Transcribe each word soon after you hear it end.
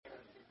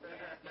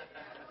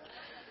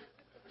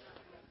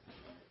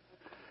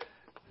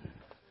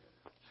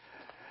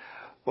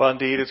Well,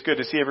 indeed, it's good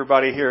to see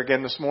everybody here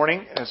again this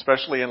morning,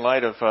 especially in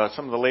light of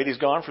some of the ladies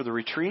gone for the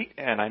retreat.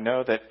 And I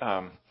know that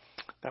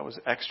that was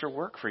extra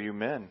work for you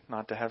men,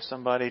 not to have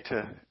somebody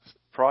to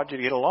prod you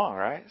to get along,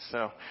 right?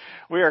 So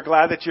we are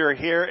glad that you're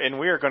here, and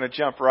we are going to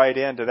jump right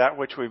into that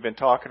which we've been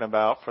talking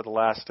about for the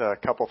last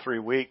 3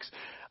 weeks.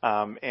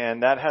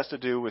 And that has to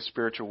do with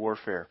spiritual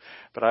warfare.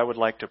 But I would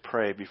like to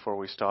pray before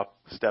we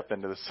step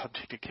into the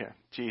subject again.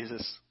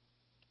 Jesus,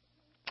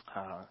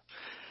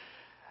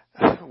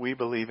 we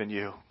believe in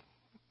you.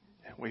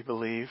 We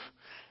believe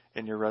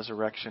in your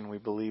resurrection. We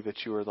believe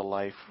that you are the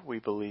life. We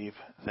believe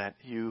that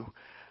you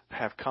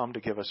have come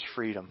to give us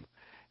freedom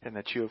and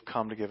that you have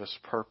come to give us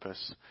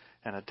purpose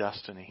and a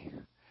destiny.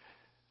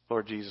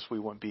 Lord Jesus, we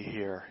wouldn't be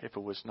here if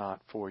it was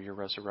not for your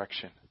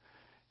resurrection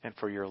and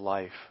for your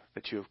life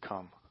that you have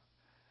come.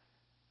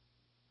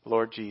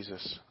 Lord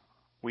Jesus,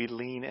 we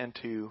lean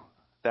into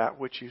that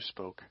which you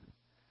spoke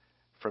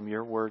from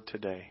your word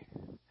today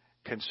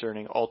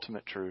concerning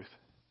ultimate truth.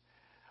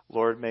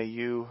 Lord, may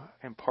you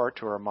impart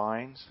to our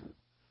minds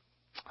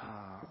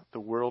the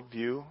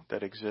worldview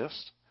that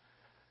exists.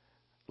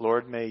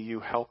 Lord, may you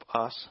help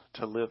us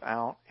to live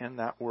out in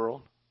that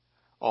world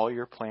all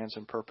your plans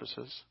and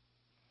purposes.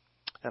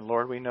 And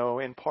Lord, we know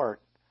in part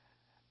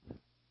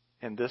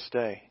in this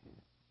day,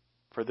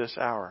 for this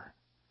hour,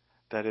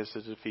 that is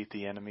to defeat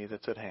the enemy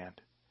that's at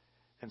hand.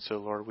 And so,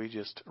 Lord, we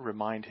just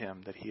remind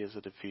him that he is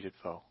a defeated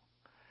foe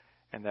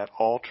and that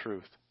all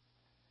truth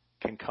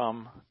can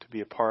come to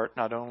be a part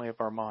not only of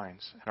our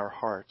minds and our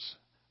hearts,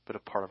 but a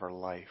part of our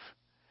life.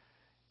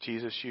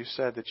 Jesus, you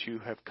said that you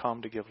have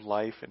come to give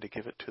life and to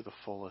give it to the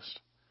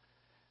fullest.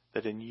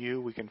 That in you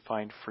we can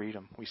find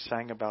freedom. We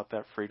sang about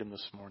that freedom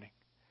this morning.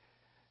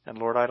 And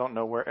Lord, I don't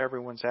know where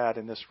everyone's at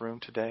in this room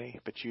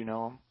today, but you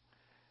know them.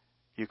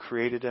 You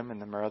created them in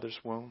the mother's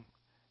womb.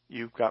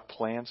 You've got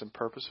plans and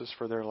purposes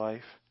for their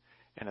life,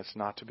 and it's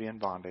not to be in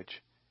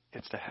bondage.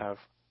 It's to have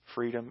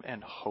freedom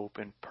and hope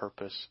and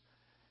purpose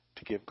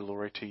to give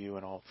glory to you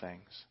in all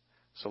things.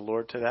 So,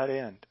 Lord, to that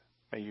end,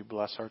 may you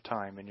bless our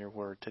time in your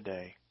word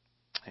today.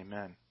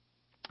 Amen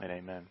and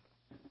amen.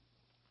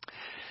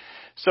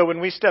 So when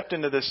we stepped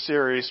into this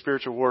series,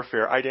 Spiritual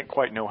Warfare, I didn't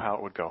quite know how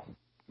it would go.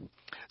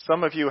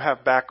 Some of you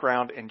have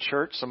background in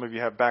church. Some of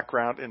you have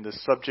background in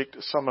this subject.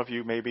 Some of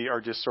you maybe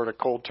are just sort of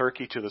cold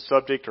turkey to the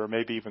subject, or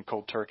maybe even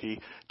cold turkey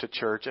to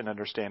church and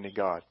understanding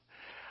God.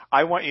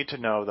 I want you to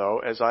know, though,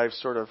 as I've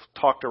sort of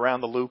talked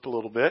around the loop a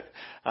little bit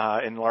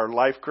in our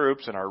life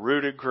groups and our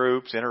rooted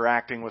groups,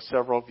 interacting with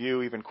several of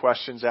you, even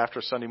questions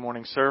after Sunday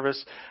morning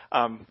service,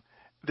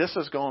 this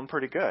is going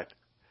pretty good.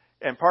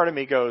 And part of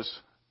me goes,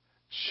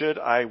 should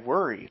I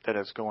worry that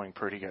it's going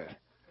pretty good?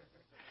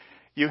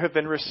 You have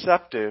been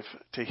receptive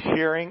to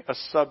hearing a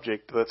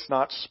subject that's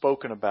not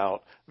spoken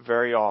about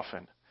very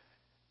often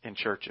in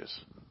churches,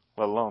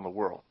 let alone the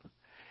world.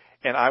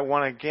 And I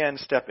want to again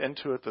step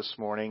into it this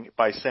morning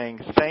by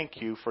saying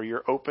thank you for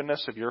your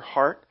openness of your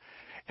heart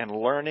and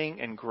learning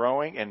and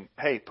growing and,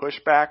 hey,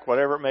 pushback,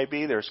 whatever it may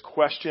be. There's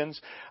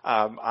questions.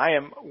 I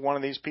am one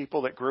of these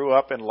people that grew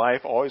up in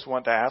life, always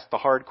want to ask the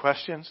hard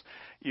questions.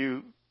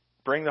 You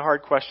bring the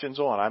hard questions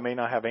on. I may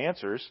not have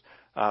answers,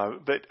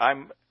 but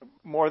I'm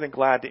more than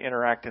glad to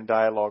interact and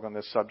dialogue on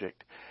this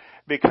subject.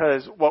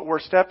 Because what we're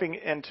stepping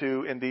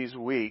into in these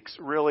weeks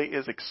really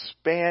is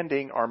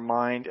expanding our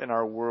mind and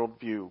our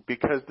worldview.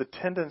 Because the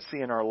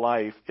tendency in our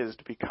life is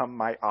to become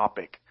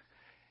myopic.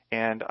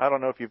 And I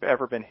don't know if you've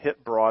ever been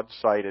hit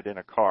broadsided in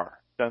a car.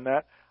 Done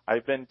that?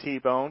 I've been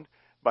T-boned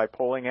by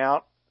pulling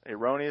out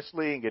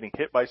erroneously and getting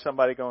hit by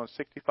somebody going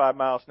 65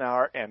 miles an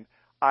hour. And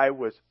I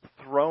was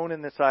thrown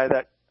in the side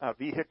of that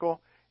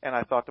vehicle. And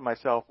I thought to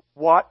myself,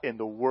 what in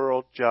the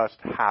world just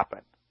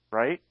happened?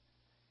 Right?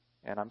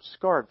 And I'm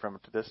scarred from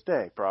it to this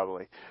day,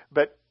 probably.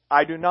 But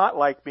I do not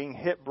like being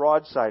hit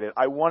broadsided.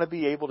 I want to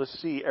be able to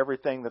see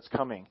everything that's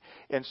coming.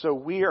 And so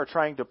we are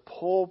trying to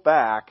pull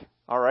back,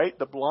 all right,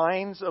 the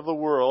blinds of the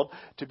world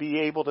to be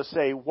able to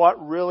say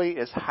what really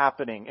is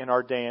happening in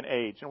our day and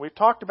age. And we've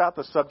talked about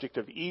the subject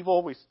of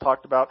evil. We've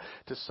talked about,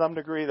 to some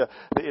degree, the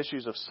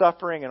issues of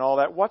suffering and all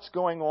that. What's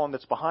going on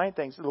that's behind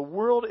things? The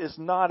world is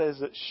not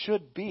as it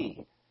should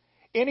be.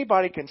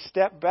 Anybody can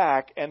step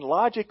back and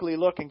logically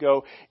look and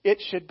go, it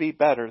should be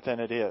better than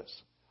it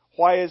is.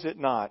 Why is it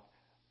not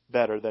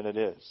better than it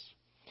is?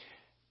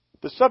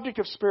 The subject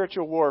of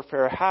spiritual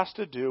warfare has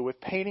to do with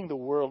painting the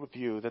world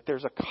view that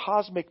there's a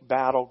cosmic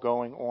battle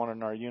going on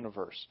in our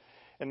universe.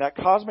 And that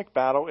cosmic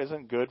battle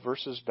isn't good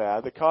versus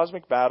bad. The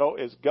cosmic battle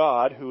is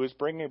God who is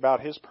bringing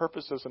about his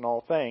purposes in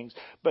all things,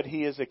 but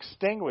he is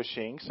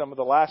extinguishing some of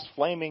the last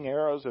flaming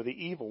arrows of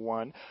the evil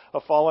one,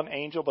 a fallen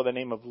angel by the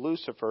name of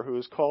Lucifer, who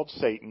is called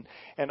Satan,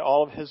 and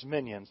all of his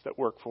minions that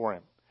work for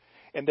him.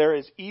 And there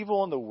is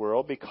evil in the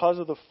world because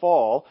of the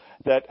fall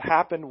that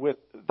happened with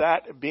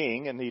that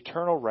being in the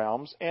eternal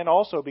realms, and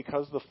also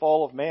because of the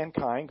fall of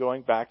mankind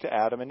going back to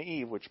Adam and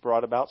Eve, which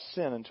brought about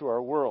sin into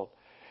our world.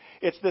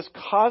 It's this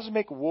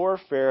cosmic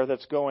warfare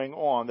that's going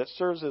on that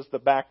serves as the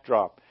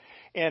backdrop.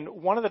 And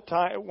one of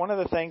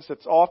the things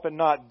that's often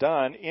not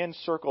done in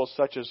circles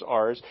such as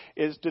ours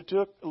is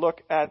to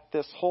look at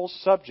this whole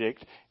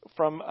subject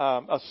from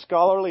a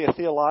scholarly, a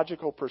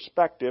theological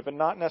perspective, and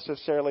not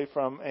necessarily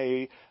from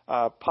a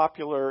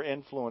popular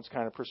influence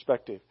kind of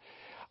perspective.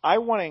 I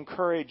want to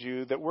encourage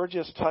you that we're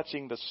just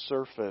touching the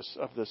surface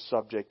of this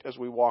subject as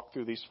we walk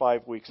through these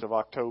 5 weeks of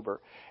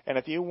October. And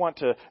if you want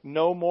to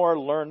know more,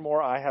 learn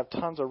more, I have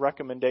tons of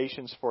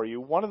recommendations for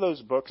you. One of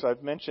those books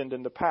I've mentioned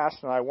in the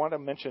past, and I want to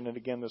mention it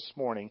again this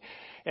morning.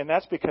 And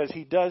that's because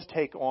he does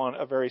take on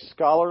a very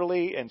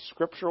scholarly and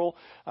scriptural,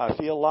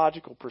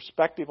 theological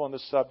perspective on the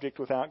subject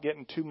without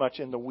getting too much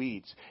in the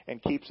weeds,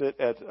 and keeps it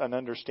at an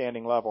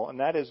understanding level. And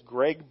that is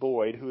Greg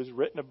Boyd, who has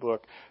written a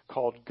book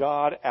called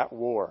God at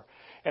War.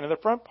 And in the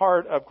front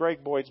part of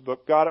Greg Boyd's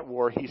book, God at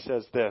War, he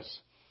says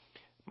this: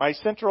 "My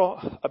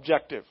central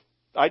objective.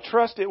 I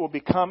trust it will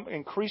become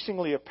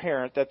increasingly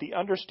apparent that the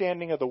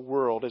understanding of the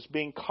world as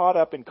being caught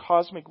up in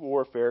cosmic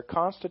warfare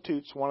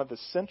constitutes one of the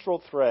central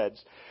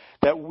threads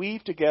that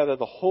weave together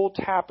the whole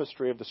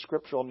tapestry of the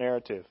scriptural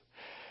narrative.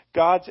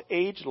 God's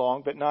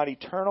age-long but not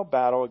eternal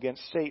battle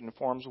against Satan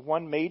forms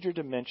one major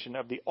dimension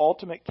of the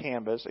ultimate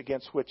canvas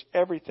against which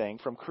everything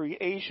from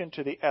creation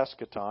to the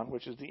eschaton,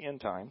 which is the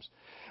end times,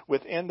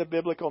 within the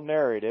biblical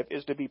narrative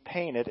is to be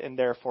painted and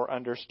therefore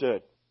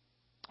understood."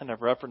 And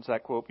I've referenced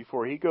that quote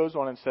before. He goes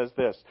on and says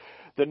this: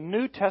 "The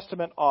New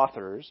Testament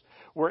authors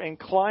were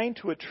inclined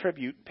to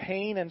attribute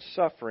pain and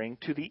suffering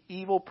to the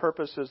evil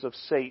purposes of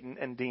Satan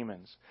and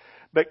demons.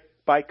 But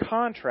by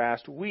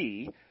contrast,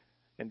 we,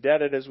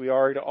 indebted as we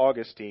are to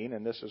Augustine,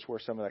 and this is where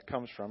some of that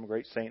comes from, a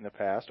great saint in the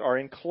past, are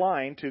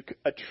inclined to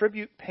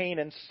attribute pain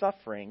and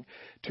suffering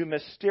to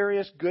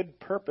mysterious good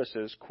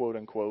purposes, quote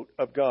unquote,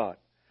 of God.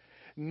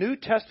 New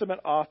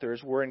Testament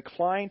authors were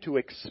inclined to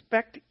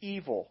expect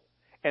evil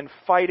and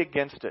fight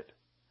against it.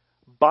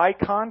 By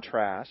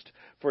contrast,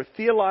 for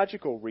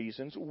theological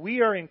reasons,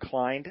 we are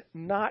inclined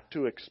not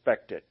to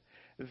expect it,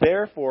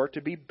 therefore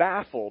to be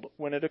baffled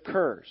when it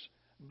occurs,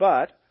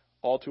 but,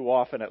 all too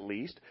often at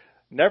least,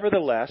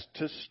 nevertheless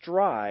to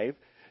strive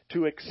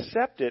to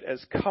accept it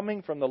as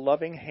coming from the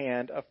loving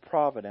hand of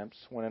providence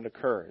when it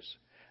occurs.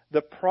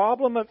 The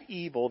problem of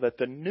evil that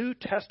the New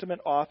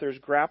Testament authors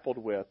grappled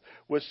with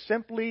was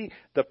simply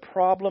the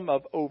problem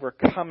of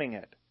overcoming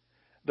it.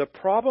 The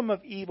problem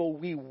of evil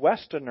we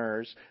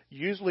Westerners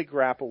usually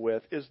grapple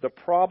with is the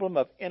problem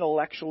of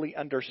intellectually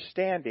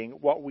understanding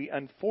what we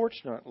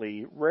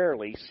unfortunately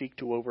rarely seek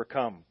to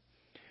overcome."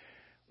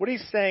 What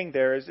he's saying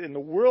there is, in the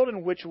world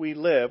in which we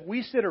live,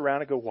 we sit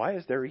around and go, why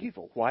is there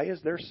evil? Why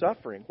is there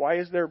suffering? Why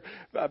is there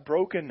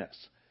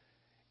brokenness?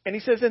 And he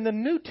says in the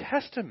New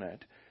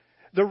Testament,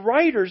 the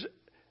writers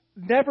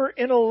never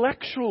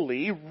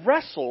intellectually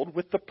wrestled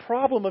with the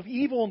problem of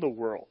evil in the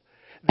world.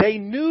 They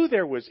knew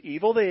there was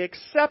evil, they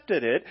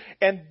accepted it,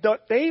 and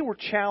what they were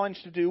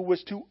challenged to do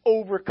was to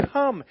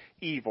overcome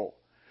evil.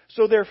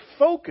 So their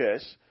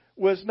focus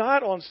was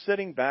not on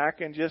sitting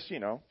back and just,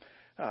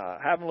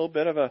 having a little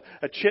bit of a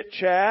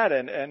chit-chat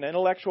and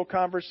intellectual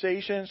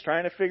conversations,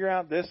 trying to figure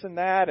out this and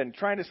that, and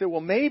trying to say, well,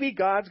 maybe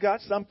God's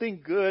got something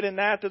good in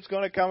that's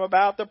going to come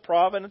about, the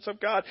providence of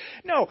God.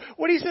 No,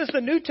 what he says the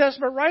New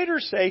Testament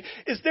writers say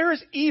is there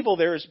is evil,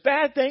 there is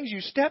bad things.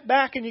 You step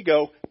back and you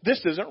go,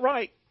 this isn't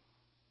right.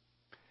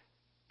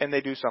 And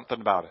they do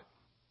something about it.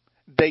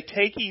 They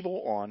take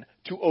evil on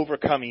to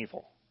overcome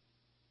evil.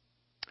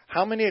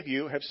 How many of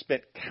you have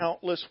spent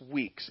countless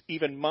weeks,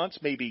 even months,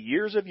 maybe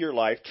years of your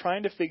life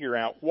trying to figure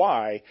out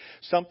why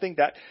something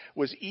that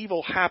was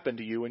evil happened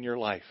to you in your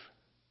life?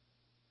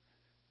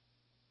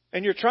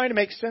 And you're trying to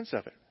make sense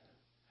of it.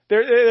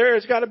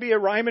 There's got to be a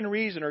rhyme and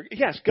reason. Or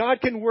yes,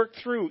 God can work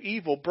through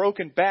evil,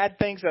 broken, bad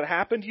things that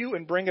happen to you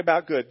and bring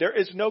about good. There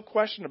is no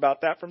question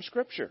about that from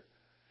Scripture.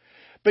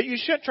 But you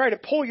shouldn't try to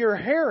pull your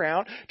hair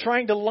out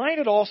trying to line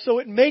it all so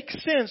it makes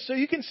sense, so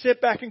you can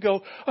sit back and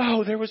go,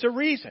 oh, there was a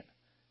reason.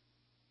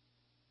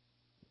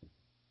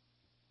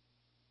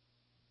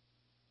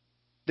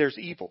 There's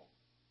evil.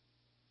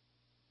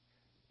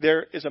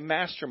 There is a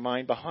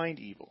mastermind behind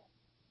evil.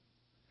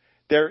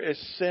 There is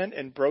sin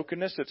and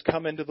brokenness that's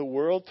come into the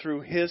world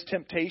through his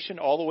temptation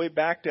all the way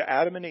back to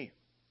Adam and Eve.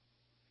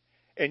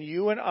 And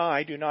you and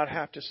I do not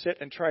have to sit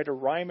and try to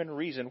rhyme and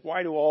reason,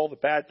 why do all the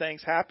bad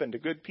things happen to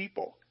good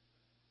people?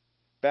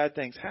 Bad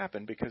things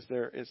happen because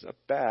there is a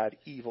bad,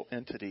 evil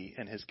entity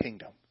in his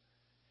kingdom.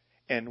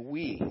 And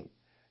we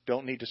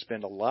don't need to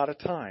spend a lot of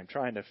time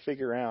trying to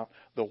figure out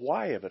the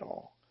why of it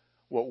all.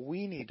 What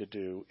we need to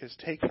do is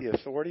take the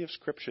authority of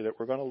Scripture that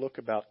we're going to look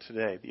about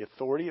today, the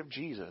authority of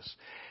Jesus,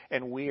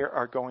 and we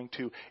are going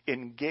to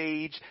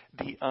engage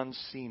the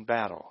unseen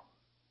battle.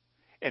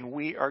 And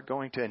we are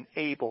going to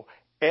enable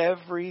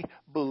every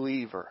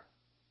believer,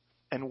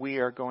 and we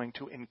are going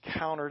to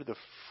encounter the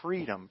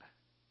freedom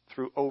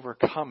through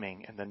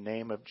overcoming in the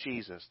name of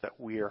Jesus that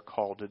we are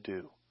called to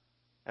do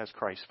as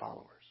Christ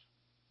followers.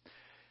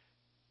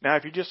 Now,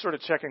 if you're just sort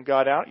of checking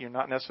God out, you're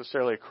not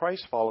necessarily a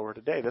Christ follower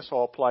today. This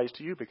all applies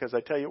to you because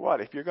I tell you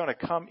what, if you're going to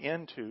come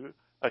into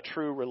a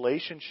true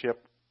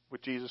relationship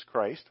with Jesus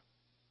Christ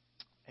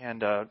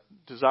and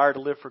desire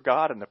to live for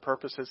God and the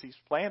purposes He's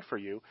planned for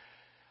you,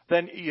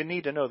 then you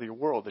need to know the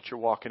world that you're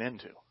walking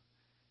into.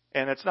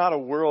 And it's not a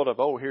world of,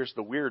 oh, here's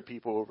the weird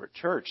people over at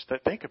church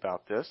that think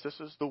about this. This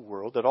is the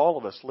world that all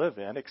of us live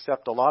in,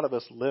 except a lot of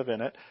us live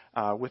in it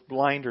with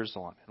blinders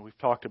on. And we've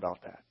talked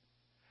about that.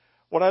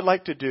 What I'd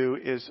like to do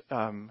is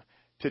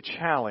to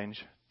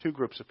challenge two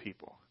groups of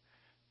people.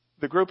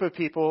 The group of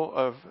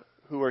people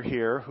who are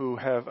here who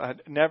have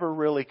never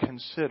really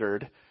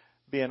considered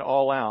being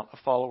all out a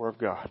follower of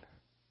God.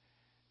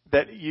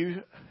 That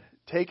you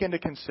take into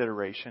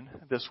consideration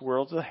this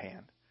world's a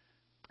hand.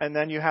 And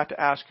then you have to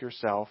ask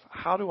yourself,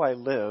 how do I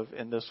live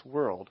in this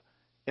world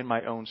in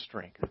my own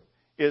strength?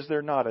 Is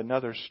there not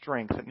another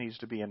strength that needs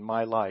to be in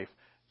my life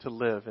to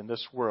live in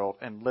this world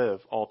and live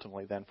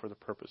ultimately then for the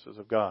purposes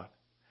of God?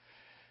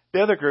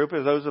 The other group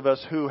is those of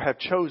us who have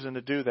chosen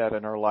to do that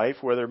in our life,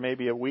 whether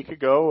maybe a week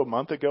ago, a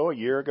month ago, a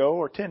year ago,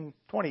 or 10,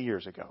 20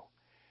 years ago.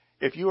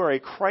 If you are a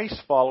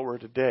Christ follower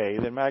today,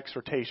 then my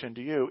exhortation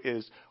to you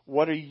is,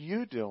 what are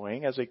you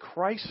doing as a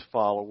Christ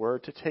follower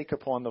to take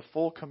upon the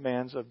full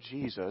commands of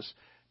Jesus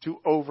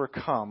to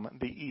overcome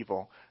the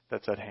evil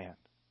that's at hand?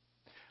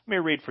 Let me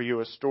read for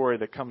you a story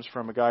that comes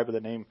from a guy by the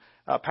name,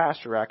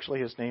 pastor actually,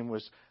 his name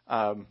was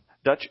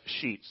Dutch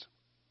Sheets.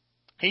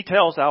 He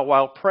tells how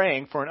while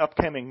praying for an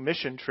upcoming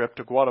mission trip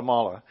to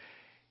Guatemala,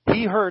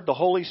 he heard the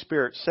Holy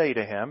Spirit say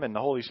to him, and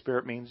the Holy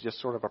Spirit means just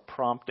sort of a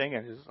prompting,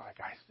 and it's like,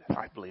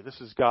 I believe this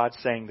is God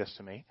saying this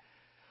to me.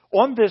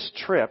 On this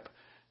trip,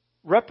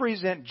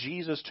 represent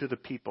Jesus to the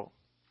people.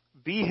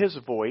 Be His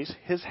voice,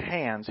 His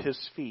hands, His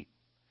feet.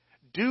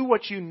 Do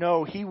what you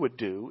know He would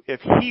do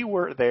if He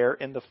were there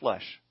in the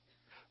flesh.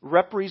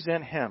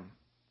 Represent Him,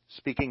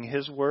 speaking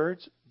His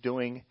words,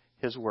 doing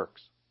His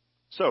works.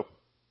 So,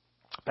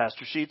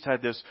 Pastor Sheets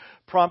had this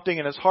prompting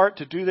in his heart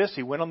to do this.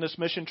 He went on this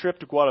mission trip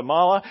to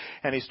Guatemala,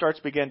 and he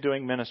began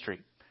doing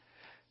ministry.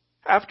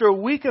 After a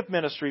week of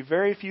ministry,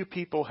 very few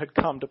people had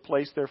come to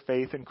place their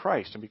faith in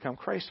Christ and become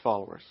Christ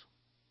followers.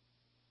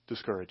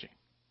 Discouraging.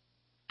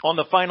 On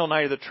the final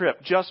night of the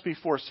trip, just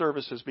before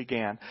services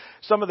began,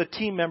 some of the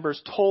team members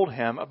told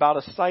him about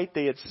a sight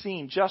they had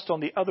seen just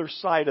on the other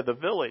side of the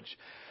village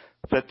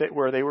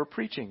where they were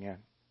preaching in.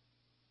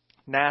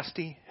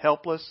 Nasty,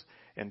 helpless,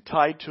 and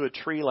tied to a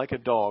tree like a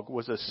dog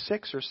was a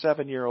 6 or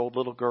 7-year-old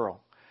little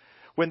girl.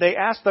 When they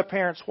asked the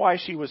parents why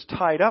she was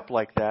tied up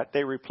like that,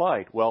 they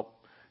replied, well,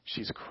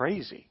 she's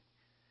crazy.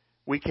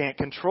 We can't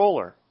control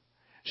her.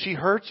 She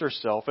hurts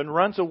herself and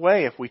runs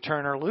away if we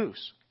turn her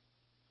loose.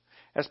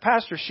 As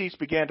Pastor Sheets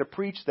began to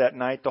preach that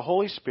night, the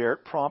Holy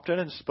Spirit prompted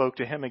and spoke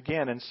to him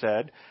again and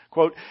said,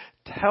 quote,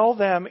 tell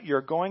them you're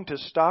going to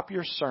stop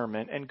your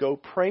sermon and go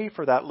pray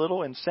for that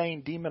little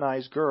insane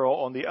demonized girl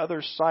on the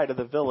other side of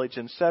the village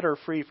and set her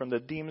free from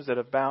the demons that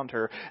have bound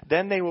her.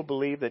 Then they will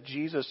believe that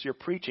Jesus you're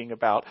preaching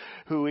about,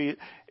 who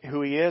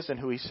he is and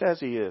who He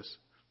says He is.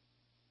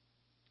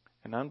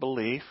 In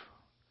unbelief,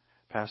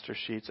 Pastor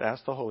Sheets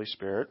asked the Holy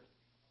Spirit,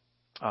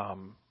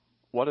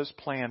 what is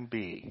plan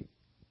B?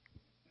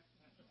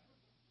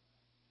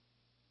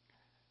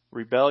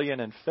 Rebellion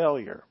and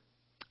failure,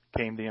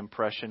 came the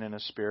impression in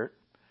his spirit.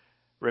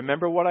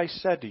 Remember what I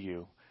said to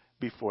you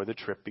before the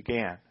trip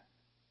began.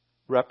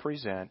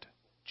 Represent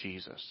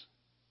Jesus.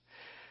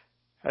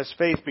 As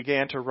faith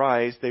began to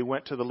rise, they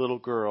went to the little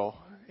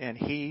girl, and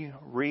he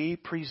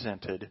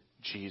represented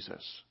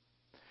Jesus.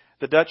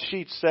 The Dutch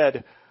Sheets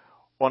said,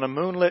 on a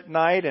moonlit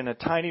night in a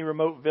tiny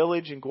remote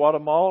village in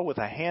Guatemala with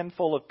a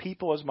handful of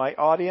people as my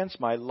audience,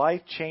 my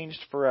life changed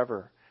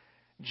forever.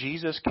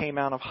 Jesus came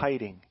out of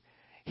hiding.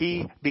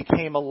 He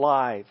became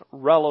alive,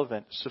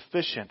 relevant,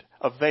 sufficient,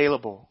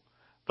 available.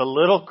 The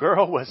little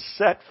girl was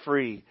set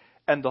free,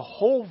 and the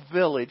whole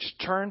village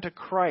turned to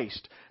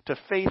Christ, to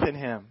faith in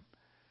Him.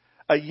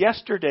 A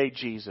yesterday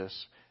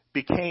Jesus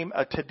became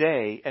a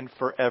today and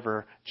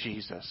forever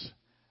Jesus.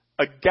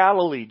 A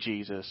Galilee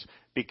Jesus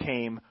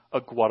became a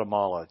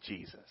Guatemala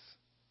Jesus.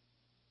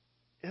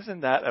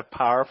 Isn't that a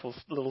powerful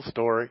little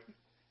story?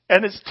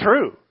 And it's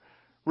true.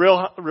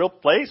 Real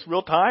place,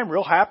 real time,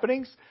 real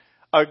happenings.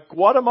 A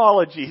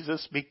Galilee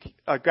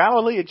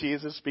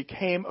Jesus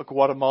became a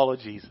Guatemala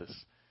Jesus.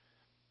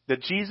 The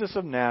Jesus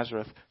of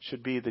Nazareth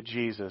should be the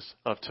Jesus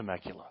of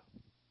Temecula.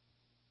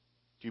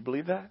 Do you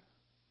believe that?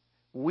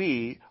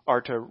 We are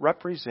to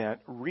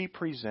represent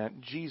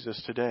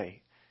Jesus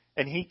today.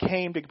 And He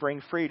came to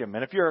bring freedom.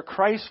 And if you're a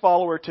Christ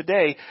follower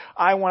today,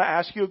 I want to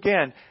ask you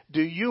again,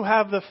 do you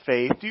have the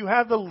faith, do you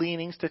have the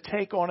leanings to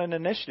take on an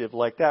initiative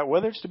like that?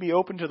 Whether it's to be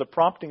open to the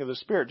prompting of the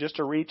Spirit, just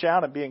to reach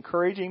out and be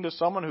encouraging to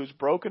someone who's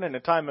broken in a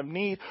time of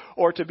need,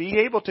 or to be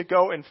able to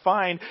go and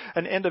find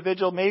an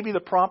individual, maybe the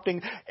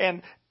prompting,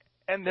 and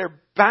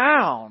they're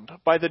bound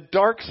by the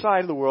dark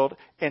side of the world,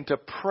 and to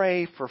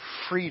pray for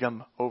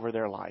freedom over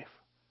their life.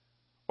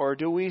 Or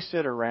do we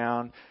sit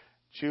around,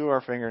 chew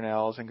our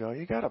fingernails and go,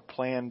 you got a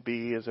plan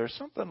B? Is there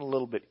something a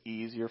little bit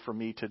easier for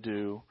me to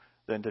do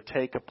than to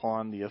take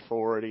upon the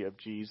authority of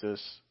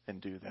Jesus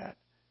and do that?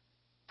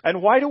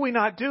 And why do we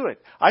not do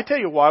it? I tell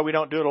you why we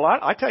don't do it a lot.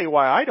 I tell you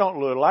why I don't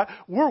do it a lot.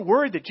 We're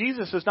worried that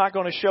Jesus is not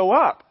going to show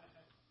up.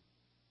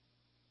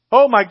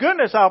 Oh my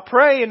goodness, I'll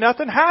pray and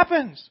nothing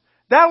happens.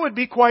 That would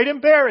be quite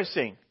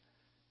embarrassing.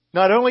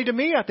 Not only to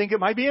me, I think it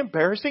might be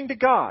embarrassing to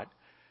God.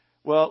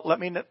 Well, let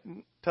me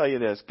tell you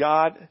this.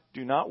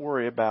 Do not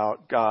worry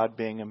about God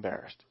being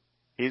embarrassed.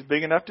 He's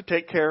big enough to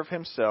take care of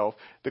himself.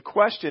 The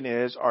question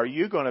is, are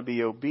you going to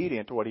be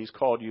obedient to what he's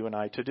called you and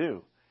I to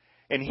do?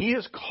 And he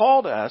has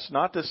called us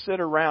not to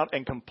sit around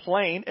and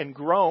complain and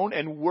groan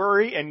and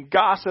worry and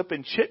gossip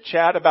and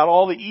chit-chat about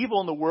all the evil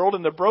in the world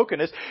and the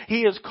brokenness.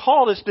 He has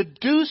called us to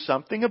do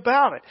something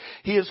about it.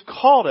 He has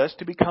called us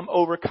to become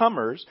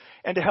overcomers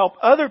and to help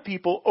other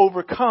people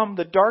overcome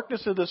the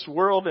darkness of this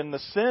world and the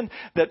sin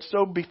that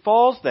so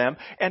befalls them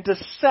and to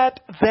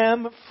set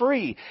them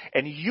free.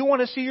 And you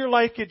want to see your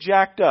life get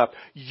jacked up,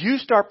 you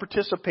start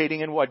participating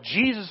in what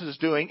Jesus is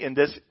doing in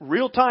this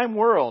real-time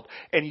world,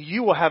 and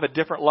you will have a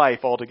different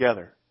life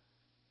altogether.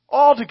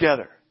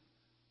 Altogether.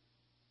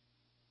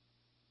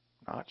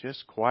 Not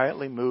just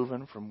quietly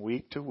moving from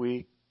week to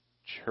week,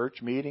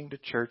 church meeting to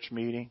church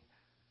meeting,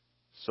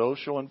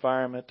 social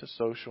environment to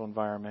social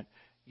environment.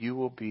 You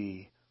will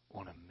be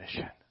on a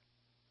mission.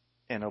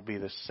 And it'll be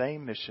the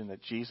same mission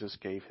that Jesus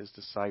gave his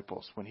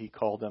disciples when he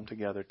called them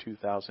together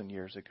 2,000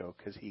 years ago,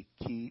 because he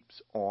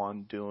keeps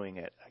on doing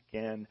it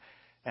again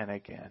and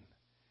again.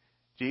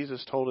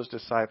 Jesus told his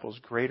disciples,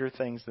 greater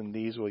things than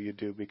these will you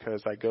do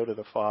because I go to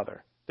the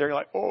Father. They're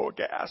like, oh,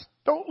 gas,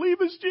 don't leave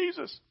us,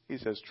 Jesus. He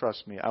says,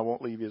 trust me, I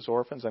won't leave you as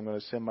orphans. I'm going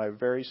to send my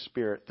very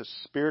Spirit. The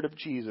Spirit of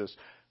Jesus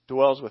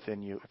dwells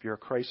within you if you're a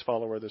Christ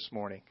follower this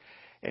morning.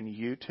 And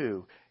you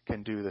too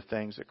can do the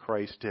things that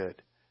Christ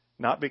did.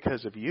 Not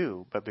because of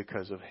you, but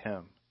because of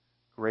him.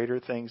 Greater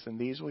things than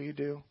these will you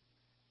do?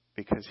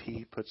 Because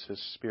he puts his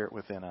Spirit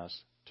within us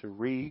to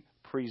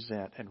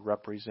represent and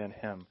represent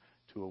him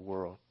to a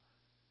world.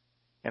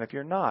 And if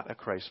you're not a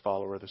Christ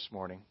follower this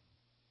morning,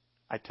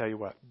 I tell you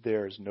what,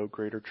 there is no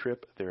greater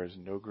trip, there is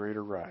no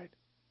greater ride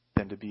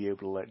than to be able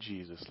to let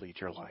Jesus lead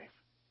your life.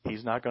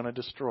 He's not going to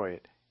destroy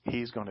it.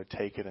 He's going to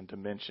take it in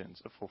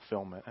dimensions of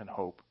fulfillment and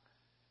hope.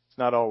 It's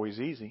not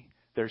always easy.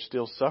 There's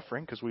still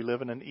suffering because we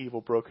live in an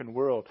evil, broken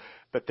world.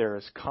 But there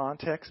is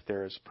context,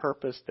 there is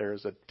purpose, there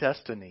is a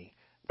destiny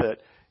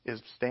that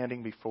is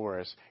standing before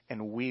us.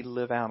 And we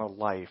live out a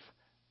life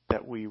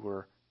that we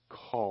were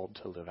called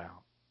to live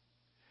out.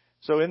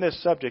 So in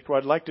this subject, what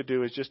I'd like to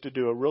do is just to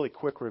do a really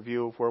quick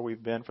review of where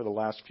we've been for the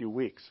last few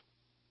weeks.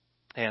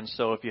 And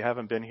so if you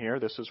haven't been here,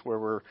 this is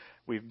where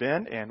we've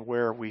been and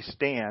where we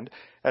stand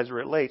as it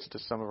relates to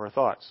some of our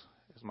thoughts.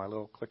 Is my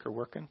little clicker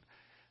working?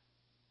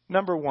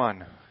 Number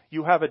one,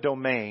 you have a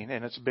domain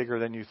and it's bigger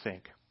than you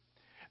think.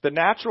 The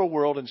natural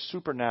world and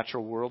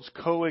supernatural worlds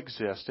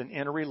coexist and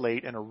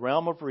interrelate in a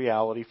realm of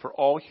reality for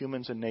all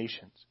humans and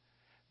nations.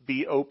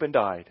 Be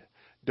open-eyed.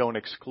 Don't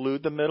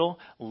exclude the middle,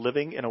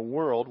 living in a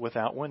world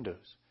without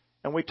windows.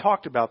 And we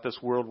talked about this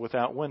world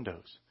without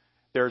windows.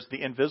 There's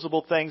the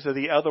invisible things of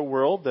the other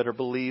world that are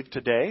believed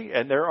today,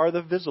 and there are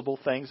the visible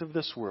things of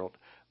this world.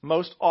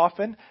 Most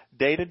often,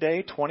 day to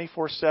day,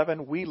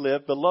 24/7, we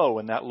live below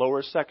in that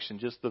lower section,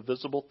 just the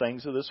visible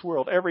things of this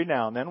world. Every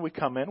now and then we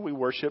come in, we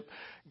worship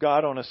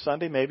God on a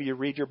Sunday. Maybe you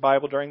read your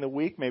Bible during the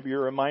week. Maybe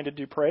you're reminded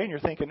to pray, and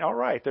you're thinking, all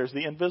right, there's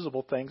the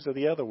invisible things of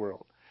the other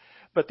world.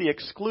 But the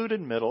excluded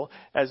middle,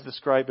 as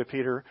described by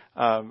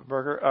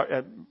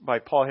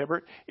Paul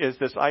Hibbert, is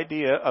this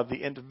idea of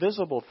the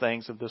invisible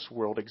things of this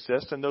world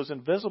exist. And those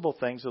invisible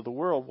things of the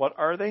world, what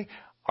are they?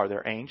 Are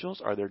there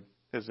angels?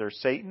 Is there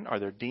Satan? Are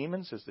there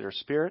demons? Is there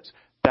spirits?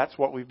 That's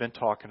what we've been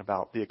talking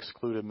about, the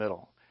excluded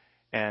middle.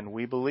 And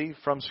we believe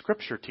from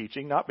Scripture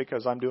teaching, not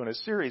because I'm doing a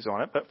series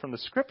on it, but from the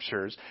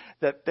Scriptures,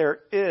 that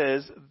there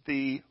is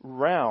the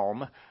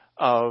realm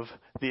of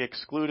the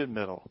excluded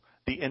middle.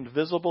 The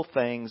invisible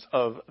things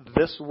of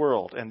this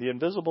world. And the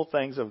invisible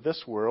things of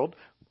this world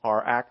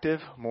are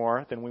active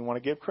more than we want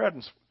to give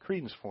credence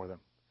for them.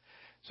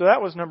 So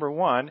that was number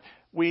one.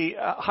 We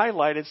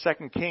highlighted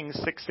 2 Kings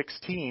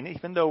 6:16,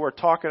 even though we're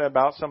talking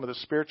about some of the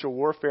spiritual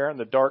warfare and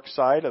the dark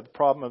side of the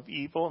problem of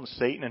evil and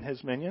Satan and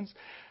his minions.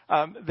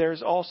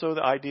 There's also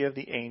the idea of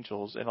the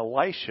angels. And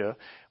Elisha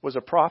was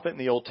a prophet in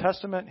the Old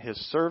Testament. His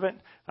servant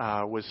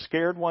was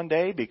scared one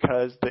day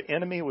because the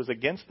enemy was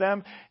against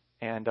them.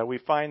 And we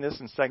find this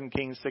in 2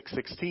 Kings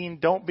 6:16.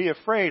 Don't be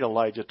afraid,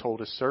 Elijah told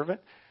his servant,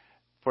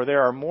 for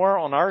there are more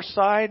on our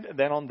side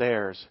than on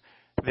theirs.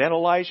 Then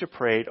Elijah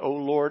prayed, O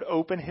Lord,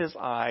 open his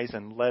eyes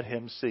and let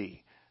him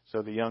see.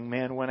 So the young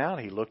man went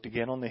out. He looked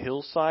again on the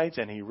hillsides,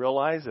 and he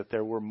realized that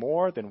there were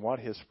more than what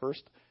his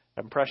first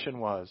impression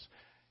was.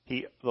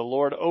 The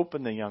Lord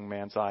opened the young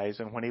man's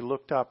eyes, and when he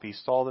looked up, he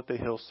saw that the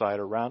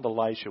hillside around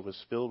Elisha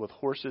was filled with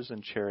horses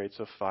and chariots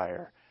of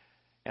fire.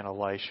 And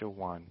Elisha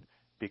won,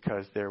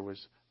 because there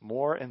was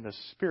more in the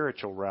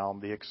spiritual realm,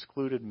 the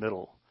excluded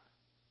middle.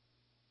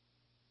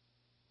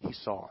 He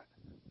saw it.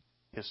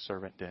 His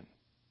servant didn't.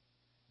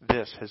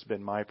 This has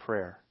been my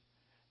prayer,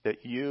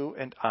 that you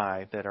and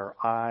I, that our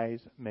eyes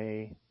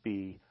may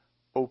be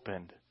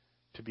opened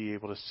to be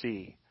able to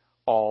see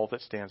all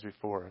that stands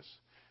before us.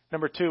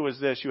 Number 2 is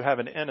this: you have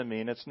an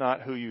enemy, and it's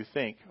not who you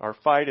think. Our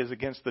fight is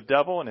against the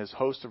devil and his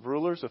host of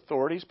rulers,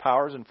 authorities,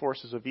 powers, and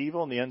forces of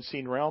evil in the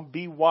unseen realm.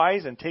 Be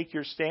wise and take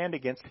your stand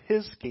against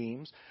his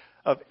schemes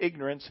of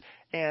ignorance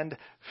and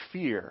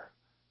fear.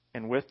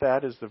 And with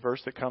that is the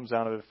verse that comes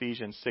out of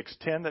Ephesians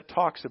 6:10 that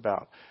talks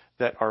about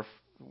that our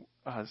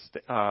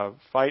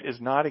fight is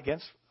not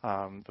against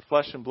the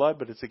flesh and blood,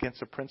 but it's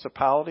against the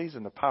principalities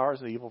and the powers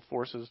and the evil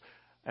forces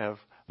of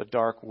the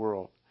dark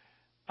world.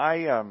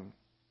 I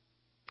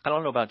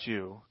don't know about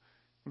you,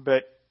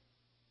 but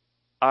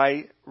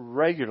I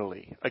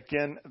regularly,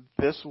 again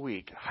this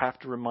week, have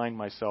to remind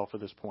myself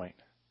of this point,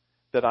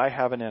 that I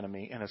have an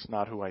enemy and it's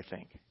not who I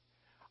think.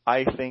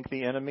 I think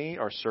the enemy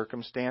are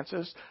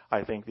circumstances.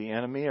 I think the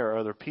enemy are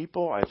other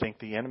people. I think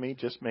the enemy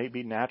just may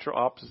be natural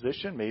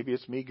opposition. Maybe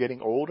it's me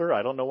getting older.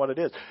 I don't know what it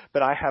is.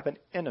 But I have an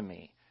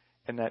enemy,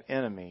 and that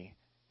enemy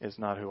is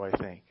not who I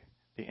think.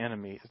 The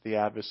enemy is the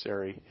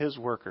adversary, his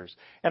workers.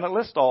 And I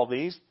list all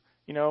these,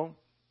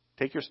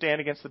 take your stand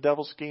against the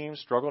devil's schemes,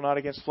 struggle not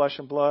against flesh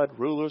and blood,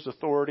 rulers,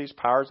 authorities,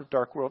 powers of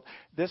dark world.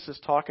 This is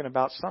talking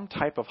about some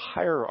type of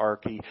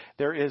hierarchy.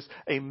 There is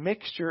a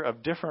mixture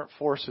of different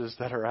forces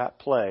that are at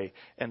play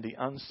in the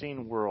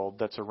unseen world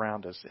that's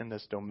around us in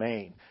this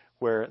domain,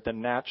 where the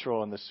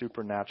natural and the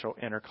supernatural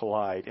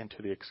intercollide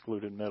into the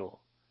excluded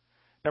middle.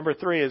 Number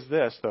 3 is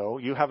this, though.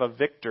 You have a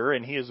victor,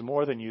 and he is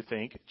more than you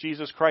think.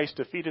 Jesus Christ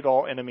defeated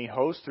all enemy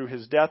hosts through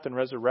his death and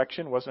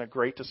resurrection. Wasn't it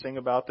great to sing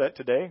about that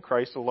today?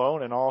 Christ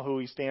alone and all who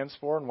he stands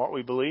for and what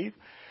we believe.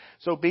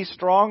 So be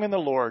strong in the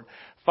Lord,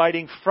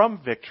 fighting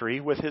from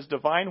victory with his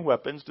divine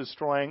weapons,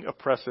 destroying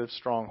oppressive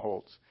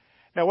strongholds.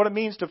 Now, what it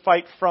means to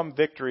fight from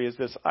victory is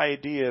this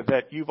idea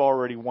that you've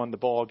already won the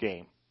ball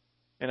game.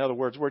 In other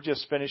words, we're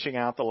just finishing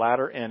out the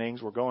latter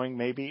innings. We're going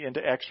maybe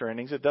into extra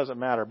innings. It doesn't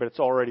matter, but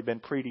it's already been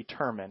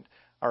predetermined.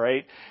 All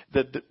right?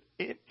 The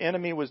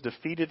enemy was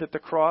defeated at the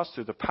cross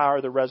through the power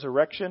of the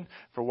resurrection.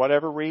 For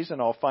whatever reason,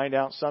 I'll find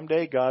out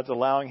someday, God's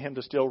allowing him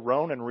to still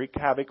roam and wreak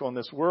havoc on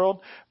this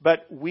world.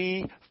 But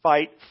we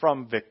fight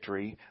from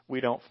victory.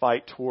 We don't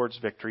fight towards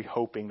victory,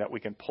 hoping that we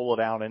can pull it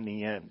out in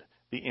the end.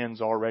 The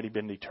end's already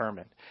been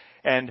determined.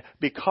 And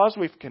because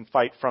we can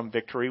fight from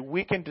victory,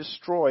 we can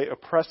destroy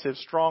oppressive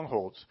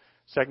strongholds.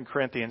 2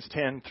 Corinthians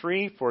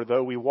 10:3, for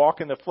though we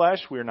walk in the flesh,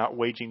 we are not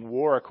waging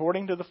war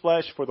according to the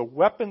flesh, for the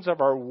weapons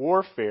of our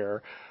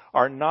warfare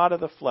are not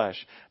of the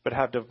flesh, but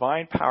have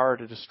divine power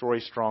to destroy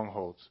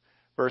strongholds.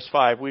 Verse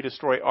 5, we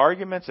destroy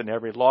arguments and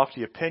every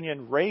lofty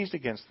opinion raised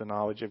against the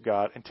knowledge of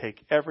God and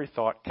take every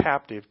thought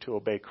captive to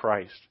obey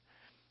Christ.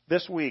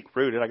 This week,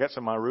 Rooted, I got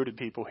some of my Rooted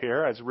people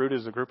here. As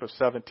Rooted is a group of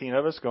 17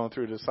 of us going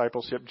through a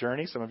discipleship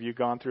journey. Some of you have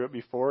gone through it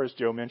before, as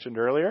Joe mentioned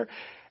earlier.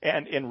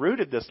 And in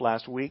Rooted this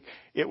last week,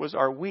 it was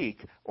our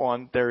week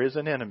on There Is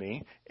an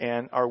Enemy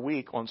and our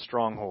week on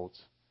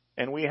strongholds.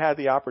 And we had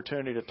the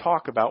opportunity to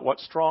talk about what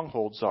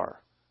strongholds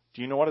are.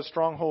 Do you know what a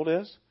stronghold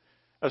is?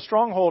 A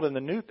stronghold in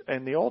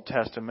the Old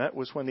Testament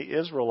was when the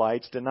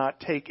Israelites did not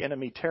take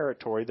enemy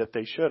territory that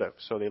they should have.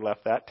 So they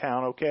left that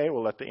town, okay,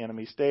 we'll let the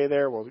enemy stay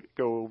there, we'll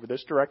go over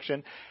this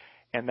direction.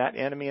 And that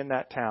enemy in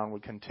that town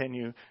would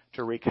continue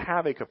to wreak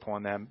havoc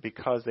upon them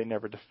because they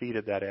never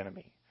defeated that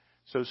enemy.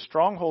 So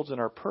strongholds in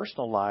our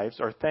personal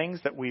lives are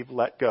things that we've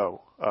let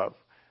go of.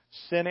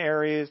 Sin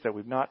areas that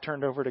we've not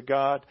turned over to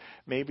God.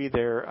 Maybe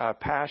they're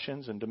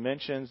passions and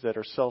dimensions that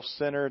are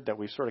self-centered, that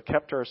we've sort of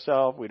kept to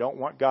ourselves. We don't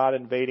want God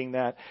invading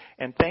that.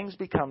 And things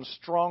become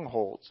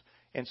strongholds.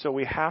 And so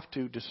we have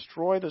to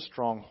destroy the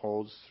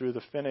strongholds through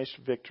the finished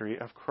victory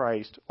of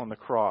Christ on the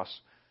cross.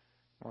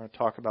 We're going to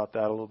talk about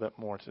that a little bit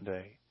more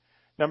today.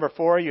 Number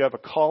 4, you have a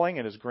calling.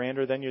 It is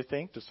grander than you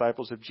think.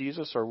 Disciples of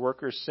Jesus are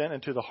workers sent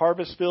into the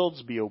harvest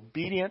fields. Be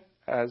obedient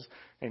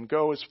and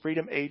go as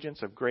freedom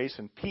agents of grace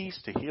and peace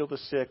to heal the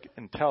sick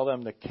and tell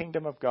them the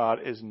kingdom of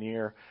God is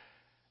near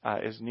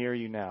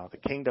you now. The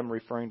kingdom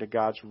referring to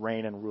God's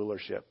reign and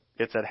rulership.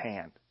 It's at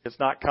hand. It's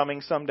not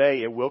coming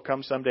someday. It will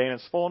come someday in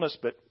its fullness.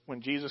 But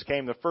when Jesus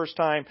came the first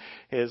time,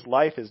 his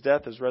life, his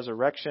death, his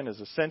resurrection,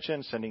 his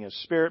ascension, sending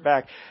his Spirit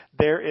back,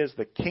 there is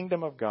the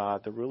kingdom of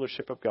God, the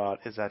rulership of God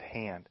is at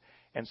hand.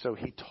 And so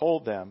he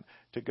told them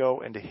to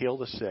go and to heal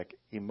the sick,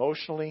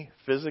 emotionally,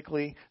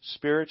 physically,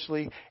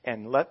 spiritually,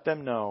 and let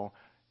them know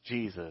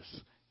Jesus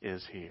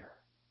is here.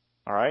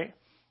 All right?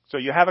 So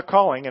you have a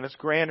calling, and it's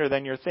grander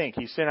than you think.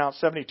 He sent out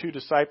 72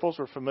 disciples.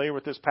 We're familiar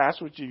with this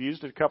passage. You've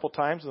used it a couple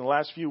times in the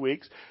last few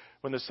weeks.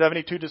 When the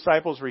 72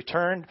 disciples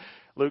returned,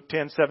 Luke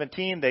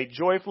 10:17, they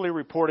joyfully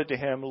reported to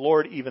him,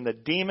 Lord, even the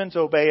demons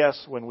obey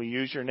us when we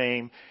use your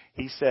name.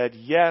 He said,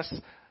 yes,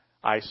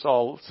 I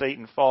saw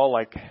Satan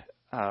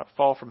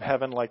fall from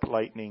heaven like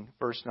lightning.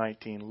 Verse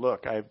 19,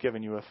 look, I have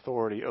given you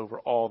authority over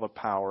all the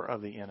power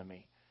of the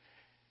enemy.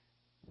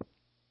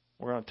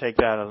 We're going to take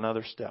that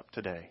another step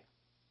today.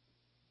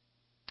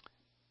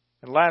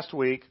 And last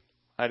week,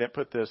 I didn't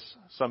put this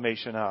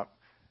summation up,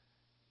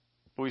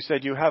 but we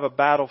said you have a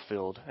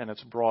battlefield and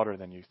it's broader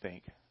than you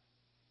think.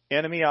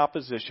 Enemy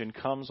opposition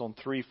comes on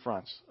 3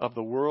 fronts: of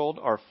the world,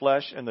 our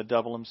flesh, and the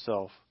devil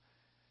himself.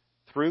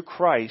 Through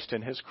Christ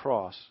and his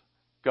cross,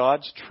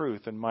 God's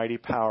truth and mighty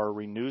power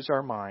renews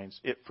our minds,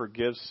 it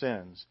forgives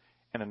sins,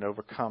 and it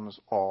overcomes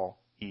all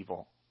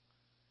evil.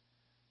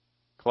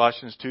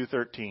 Colossians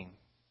 2:13,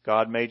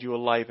 God made you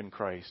alive in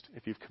Christ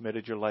if you've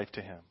committed your life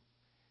to Him.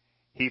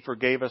 He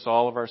forgave us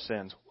all of our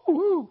sins.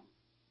 Woo-hoo!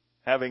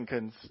 Having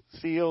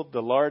canceled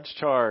the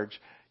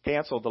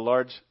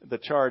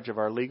charge of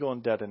our legal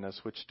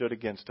indebtedness which stood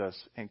against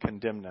us and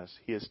condemned us.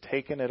 He has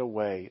taken it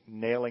away,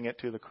 nailing it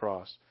to the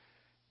cross.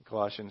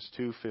 Colossians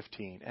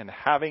 2:15. And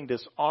having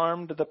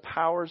disarmed the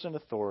powers and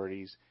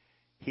authorities,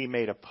 He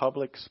made a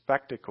public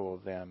spectacle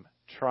of them,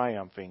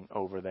 triumphing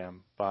over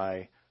them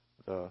by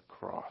the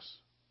cross.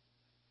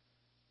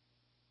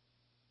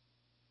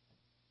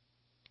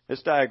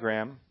 This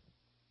diagram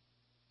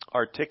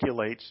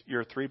articulates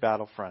your three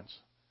battle fronts: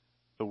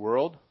 the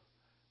world,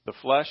 the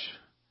flesh,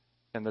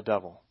 and the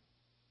devil.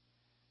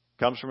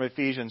 Comes from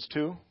Ephesians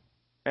 2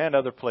 and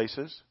other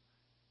places.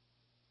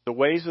 The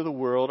ways of the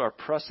world are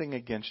pressing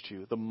against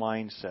you, the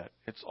mindset.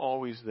 It's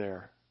always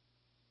there.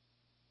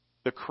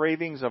 The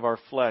cravings of our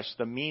flesh,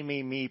 the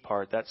me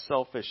part, that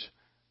selfish,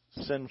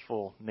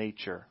 sinful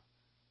nature,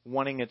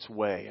 wanting its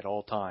way at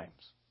all times.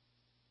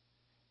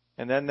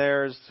 And then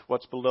there's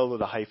what's below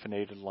the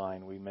hyphenated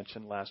line we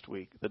mentioned last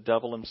week, the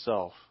devil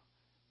himself,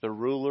 the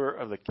ruler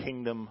of the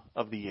kingdom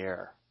of the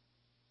air.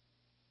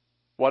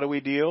 What do we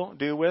do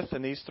with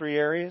in these three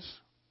areas?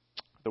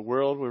 The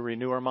world, we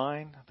renew our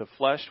mind. The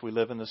flesh, we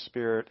live in the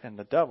spirit. And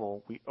the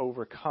devil, we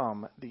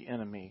overcome the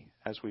enemy,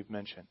 as we've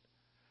mentioned.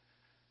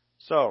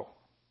 So,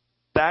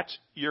 that's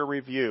your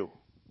review.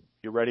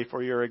 You ready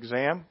for your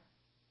exam?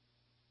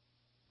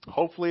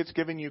 Hopefully it's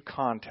giving you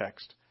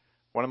context.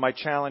 One of my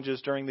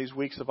challenges during these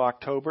weeks of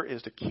October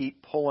is to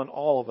keep pulling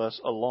all of us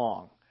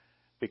along,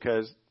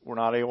 because we're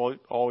not able to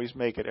always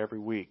make it every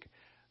week.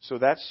 So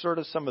that's sort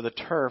of some of the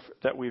turf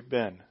that we've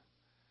been.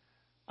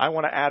 I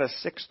want to add a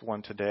sixth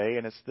one today,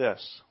 and it's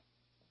this.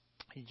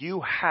 You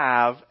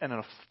have an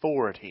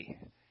authority,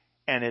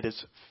 and it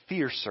is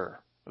fiercer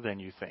than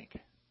you think.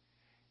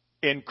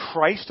 In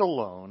Christ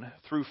alone,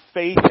 through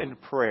faith and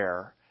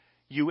prayer,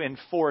 you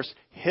enforce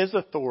His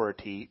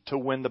authority to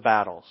win the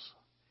battles.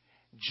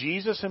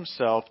 Jesus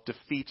Himself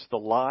defeats the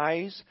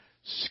lies,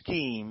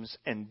 schemes,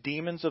 and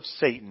demons of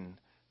Satan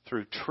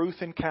through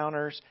truth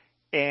encounters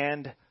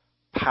and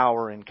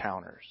power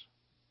encounters.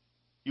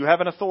 You have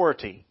an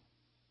authority.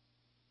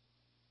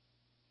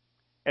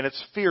 And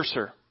it's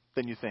fiercer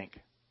than you think.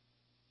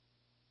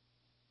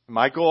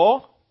 My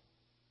goal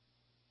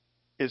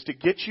is to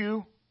get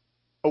you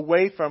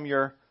away from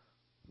your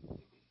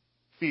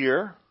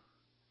fear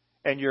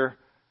and your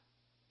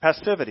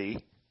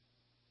passivity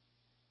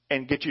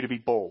and get you to be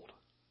bold.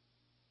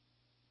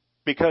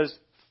 Because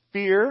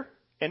fear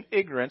and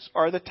ignorance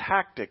are the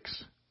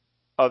tactics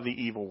of the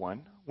evil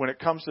one when it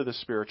comes to the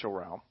spiritual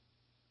realm.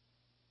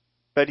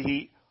 But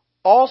he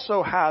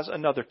also has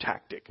another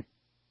tactic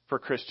for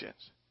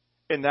Christians.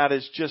 And that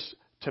is just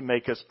to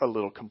make us a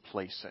little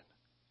complacent.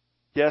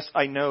 Yes,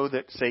 I know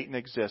that Satan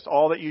exists.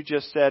 All that you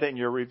just said in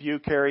your review,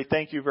 Carrie,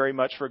 thank you very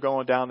much for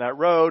going down that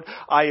road.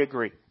 I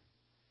agree.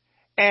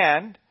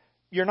 And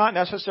you're not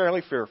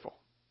necessarily fearful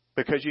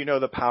because you know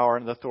the power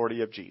and the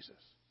authority of Jesus.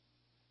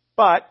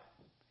 But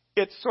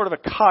it's sort of a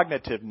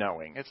cognitive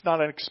knowing. It's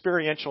not an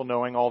experiential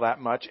knowing all that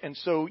much. And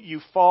so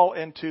you fall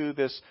into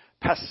this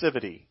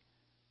passivity,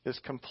 this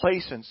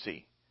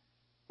complacency,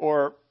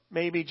 or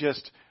maybe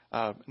just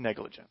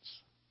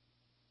negligence.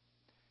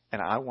 And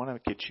I want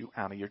to get you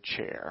out of your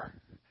chair.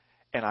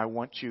 And I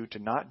want you to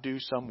not do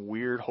some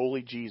weird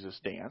holy Jesus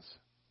dance.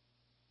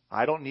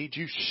 I don't need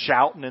you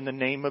shouting in the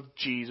name of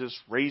Jesus,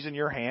 raising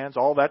your hands.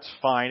 All that's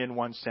fine in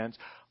one sense.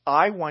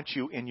 I want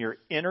you in your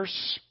inner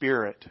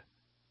spirit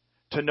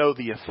to know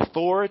the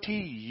authority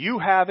you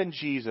have in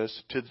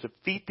Jesus to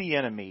defeat the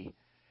enemy,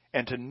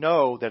 and to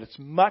know that it's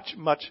much,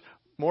 much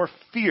more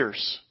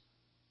fierce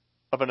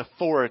of an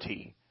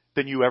authority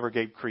than you ever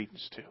gave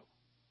credence to.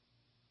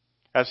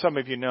 As some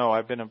of you know,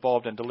 I've been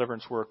involved in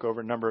deliverance work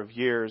over a number of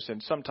years,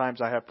 and sometimes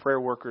I have prayer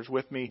workers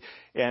with me,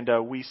 and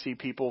we see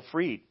people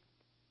freed.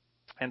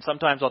 And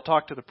sometimes I'll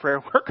talk to the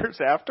prayer workers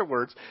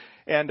afterwards,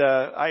 and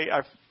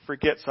I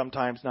forget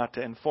sometimes not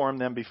to inform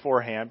them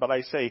beforehand, but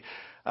I say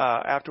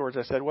afterwards,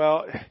 I said,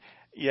 well,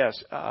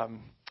 yes,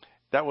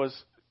 that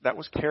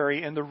was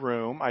Carrie in the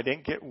room. I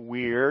didn't get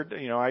weird.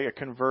 You know, I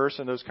converse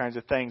and those kinds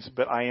of things,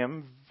 but I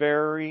am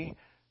very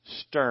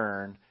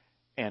stern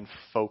and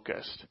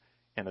focused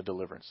in a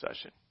deliverance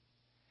session.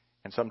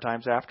 And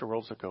sometimes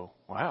afterwards I go,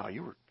 wow,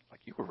 you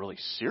were really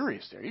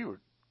serious there.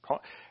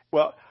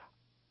 Well,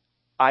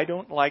 I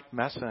don't like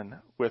messing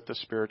with the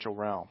spiritual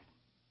realm.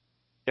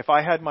 If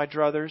I had my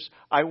druthers,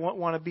 I wouldn't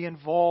want to be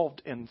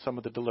involved in some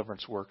of the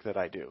deliverance work that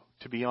I do,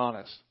 to be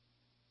honest.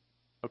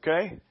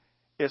 Okay?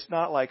 It's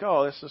not like,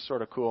 oh, this is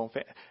sort of cool.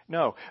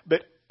 No,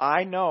 but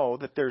I know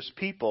that there's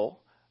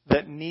people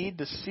that need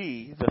to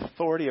see the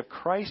authority of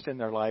Christ in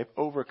their life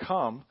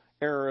overcome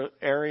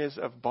areas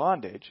of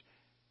bondage.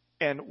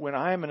 And when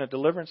I'm in a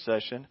deliverance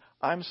session,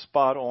 I'm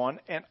spot on,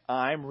 and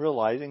I'm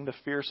realizing the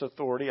fierce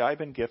authority I've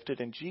been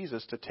gifted in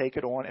Jesus to take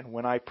it on. And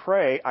when I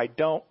pray, I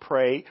don't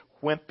pray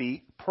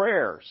wimpy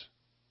prayers.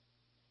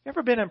 You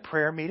ever been in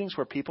prayer meetings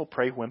where people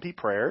pray wimpy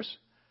prayers?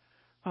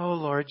 Oh,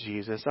 Lord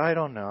Jesus, I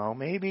don't know.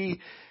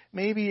 Maybe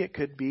it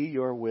could be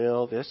your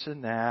will, this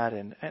and that,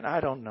 and I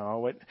don't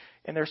know.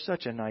 And they're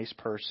such a nice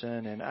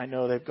person, and I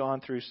know they've gone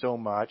through so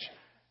much.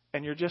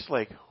 And you're just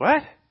like,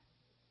 what?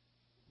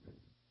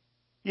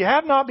 You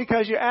have not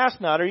because you ask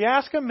not, or you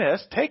ask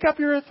amiss. Take up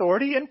your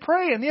authority and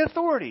pray in the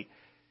authority.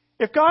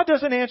 If God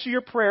doesn't answer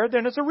your prayer,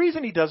 then there's a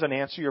reason He doesn't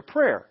answer your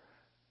prayer.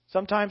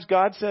 Sometimes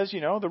God says,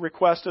 the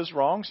request is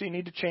wrong, so you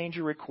need to change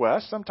your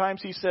request.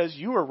 Sometimes He says,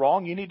 you are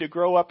wrong, you need to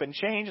grow up and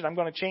change, and I'm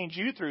going to change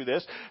you through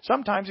this.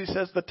 Sometimes He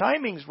says, the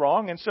timing's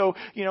wrong, and so,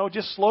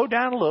 just slow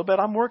down a little bit.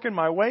 I'm working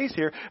my ways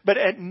here. But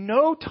at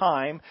no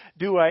time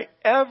do I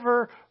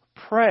ever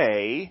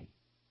pray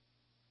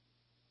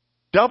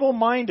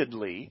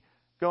double-mindedly,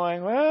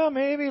 going, well,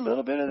 maybe a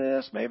little bit of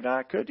this, maybe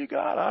not. Could you,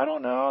 God? I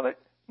don't know.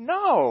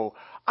 No,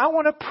 I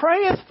want to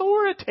pray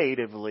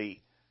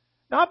authoritatively.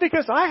 Not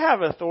because I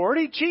have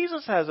authority.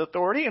 Jesus has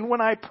authority. And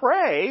when I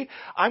pray,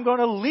 I'm going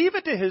to leave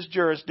it to His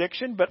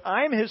jurisdiction, but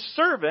I'm His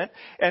servant.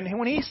 And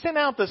when He sent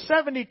out the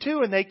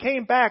 72 and they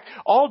came back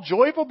all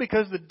joyful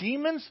because the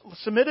demons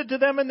submitted to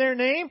them in their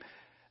name,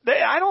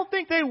 I don't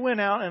think they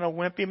went out in a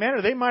wimpy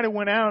manner. They might have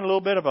went out in a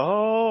little bit of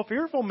a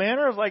fearful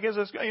manner. It's like, is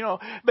this,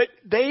 but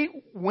they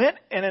went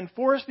and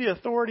enforced the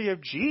authority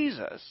of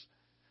Jesus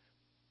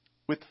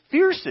with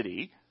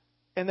fiercity,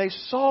 and they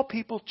saw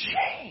people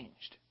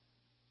changed.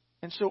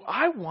 And so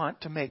I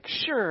want to make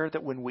sure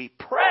that when we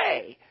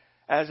pray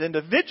as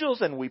individuals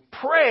and we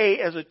pray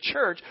as a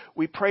church,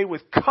 we pray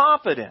with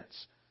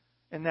confidence.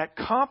 And that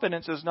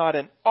confidence is not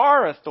in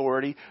our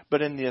authority,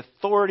 but in the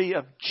authority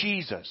of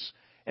Jesus.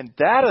 And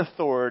that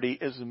authority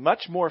is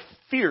much more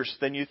fierce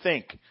than you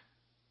think.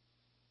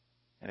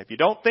 And if you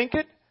don't think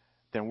it,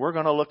 then we're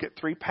going to look at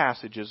 3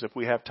 passages, if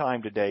we have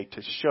time today,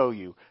 to show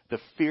you the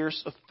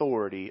fierce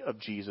authority of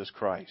Jesus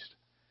Christ.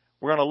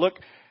 We're going to look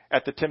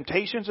at the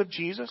temptations of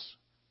Jesus.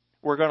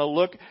 We're going to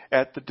look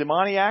at the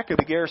demoniac of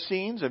the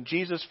Gerasenes, of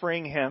Jesus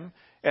freeing him.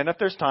 And if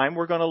there's time,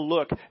 we're going to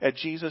look at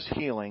Jesus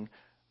healing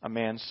a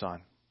man's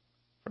son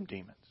from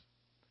demons.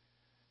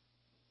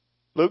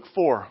 Luke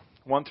 4,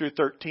 1 through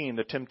 13,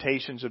 the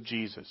temptations of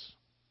Jesus.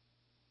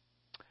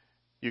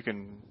 You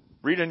can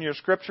read in your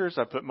scriptures.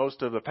 I put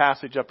most of the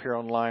passage up here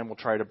online. We'll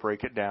try to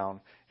break it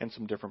down in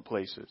some different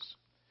places.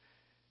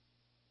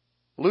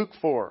 Luke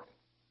 4.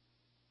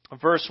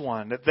 Verse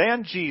 1,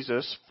 then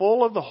Jesus,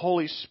 full of the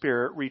Holy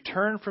Spirit,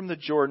 returned from the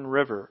Jordan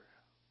River.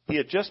 He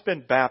had just been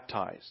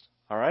baptized.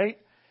 All right?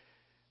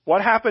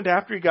 What happened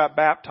after He got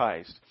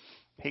baptized?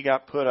 He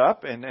got put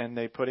up, and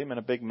they put Him in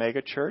a big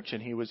mega church,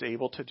 and He was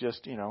able to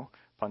just,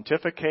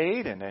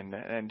 pontificate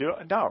and do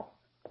it. No.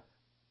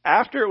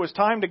 After it was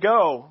time to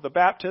go, the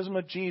baptism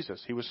of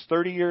Jesus, He was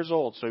 30 years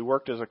old, so He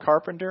worked as a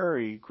carpenter.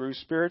 He grew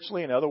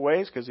spiritually in other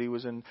ways because He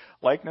was in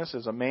likeness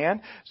as a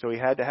man, so He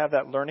had to have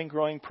that learning,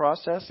 growing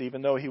process,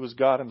 even though He was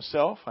God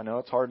Himself. I know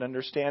it's hard to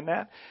understand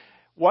that.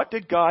 What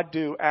did God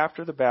do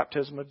after the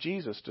baptism of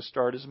Jesus to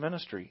start His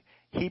ministry?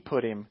 He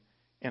put Him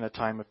in a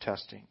time of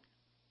testing.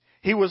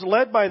 He was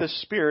led by the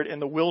Spirit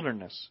in the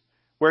wilderness,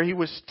 where He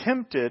was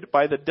tempted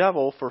by the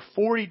devil for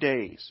 40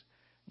 days.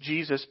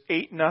 Jesus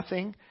ate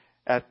nothing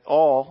at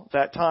all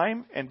that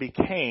time and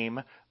became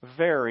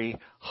very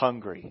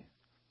hungry.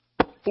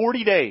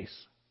 40 days.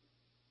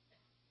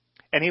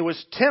 And He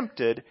was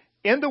tempted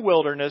in the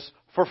wilderness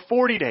for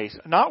 40 days.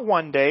 Not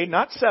 1 day,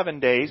 not 7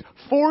 days,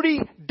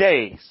 40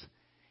 days.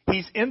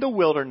 He's in the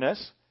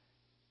wilderness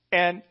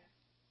and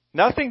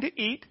nothing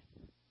to eat,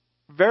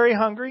 very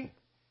hungry,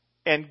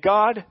 and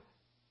God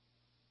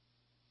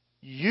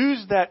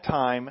used that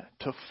time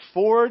to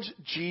forge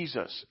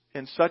Jesus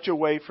in such a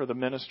way for the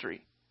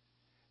ministry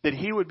that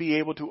He would be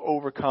able to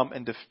overcome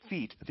and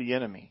defeat the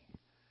enemy.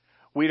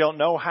 We don't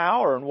know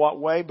how or in what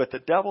way, but the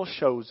devil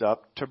shows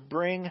up to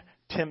bring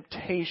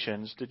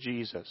temptations to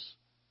Jesus.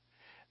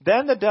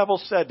 Then the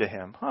devil said to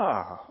Him,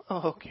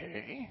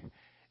 okay,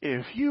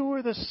 if you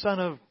were the Son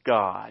of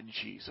God,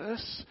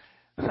 Jesus,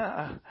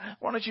 why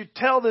don't you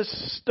tell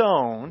this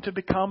stone to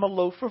become a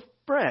loaf of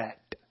bread?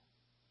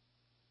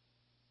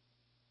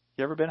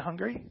 You ever been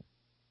hungry?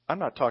 I'm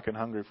not talking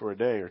hungry for a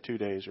day or 2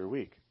 days or a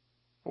week.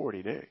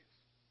 40 days.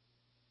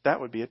 That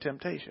would be a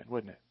temptation,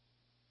 wouldn't it?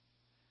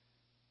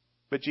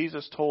 But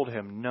Jesus told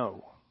him,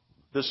 no.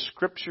 The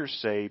Scriptures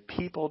say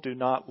people do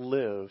not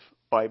live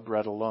by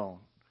bread alone.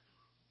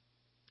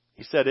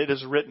 He said, it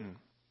is written.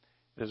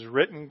 It is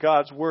written,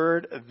 God's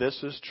Word,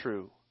 this is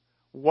true.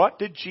 What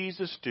did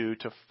Jesus do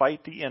to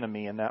fight the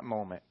enemy in that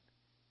moment?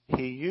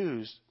 He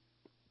used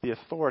the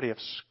authority of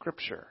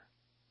Scripture,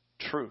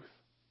 truth.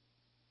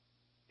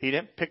 He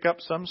didn't pick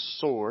up some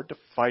sword to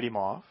fight him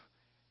off.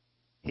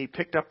 He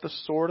picked up the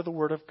sword of the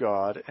Word of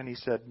God and he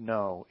said,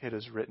 no, it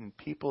is written,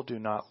 people do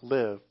not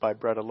live by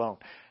bread alone.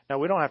 Now,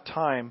 we don't have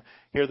time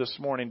here this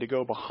morning to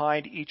go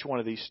behind each one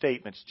of these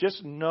statements.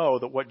 Just know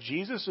that what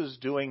Jesus is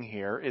doing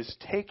here is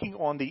taking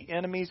on the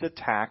enemy's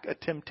attack, a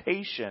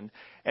temptation,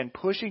 and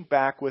pushing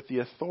back with the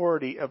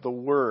authority of the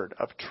Word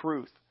of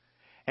truth.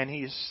 And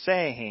he is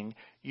saying,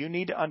 you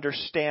need to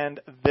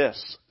understand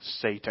this,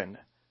 Satan.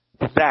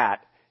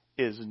 That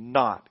is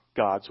not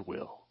God's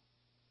will.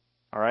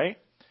 All right?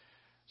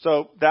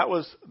 So that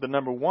was the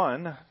number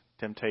one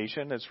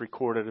temptation that's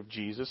recorded of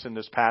Jesus in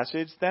this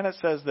passage. Then it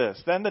says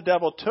this, then the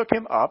devil took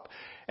him up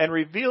and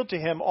revealed to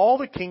him all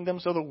the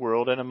kingdoms of the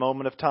world in a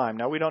moment of time.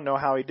 Now we don't know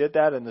how he did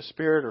that in the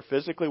spirit or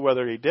physically,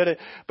 whether he did it,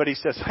 but he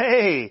says,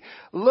 hey,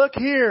 look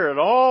here at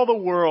all the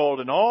world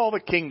and all the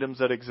kingdoms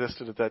that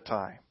existed at that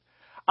time.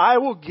 I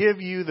will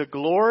give you the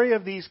glory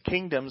of these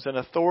kingdoms and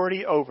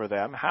authority over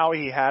them. How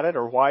he had it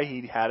or why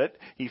he had it,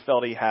 he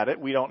felt he had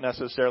it, we don't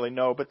necessarily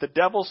know. But the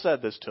devil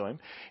said this to him.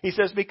 He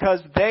says,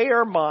 because they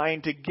are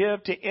mine to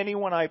give to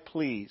anyone I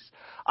please.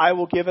 I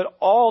will give it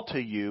all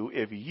to you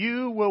if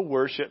you will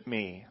worship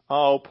me.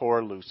 Oh,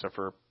 poor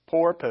Lucifer.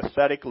 Poor,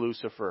 pathetic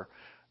Lucifer.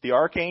 The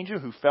archangel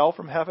who fell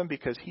from heaven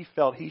because he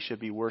felt he should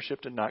be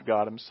worshipped and not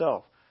God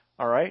himself.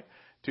 All right?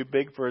 Too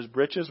big for his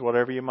britches,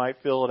 whatever you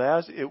might feel it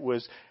as. It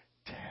was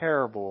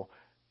terrible,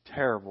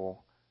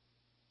 terrible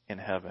in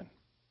heaven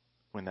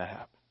when that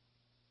happened.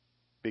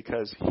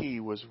 Because he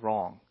was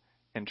wrong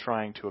in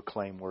trying to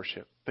acclaim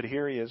worship. But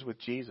here he is with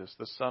Jesus,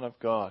 the Son of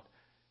God.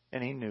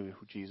 And he knew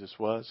who Jesus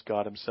was,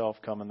 God himself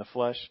come in the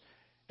flesh.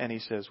 And he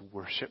says,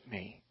 worship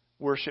me.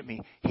 Worship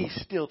me. He's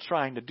still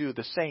trying to do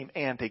the same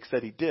antics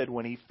that he did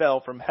when he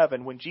fell from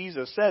heaven, when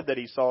Jesus said that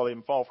he saw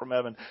him fall from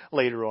heaven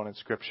later on in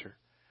Scripture.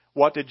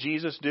 What did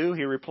Jesus do?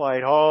 He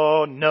replied,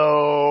 oh,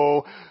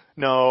 no,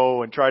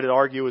 and tried to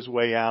argue his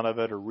way out of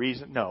it or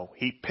reason. No,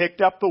 he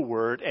picked up the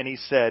word and he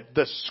said,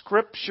 the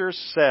Scripture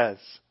says,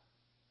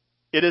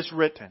 it is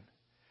written,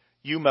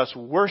 you must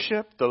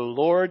worship the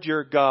Lord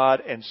your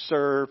God and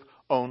serve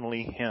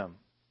only Him.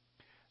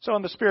 So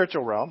in the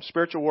spiritual realm,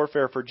 spiritual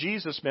warfare for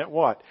Jesus meant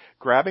what?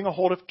 Grabbing a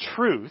hold of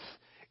truth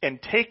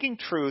and taking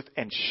truth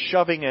and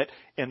shoving it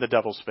in the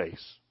devil's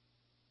face.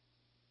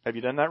 Have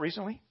you done that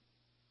recently?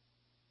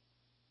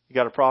 You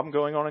got a problem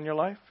going on in your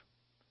life?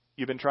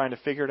 You've been trying to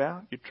figure it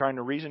out? You're trying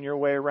to reason your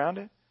way around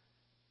it?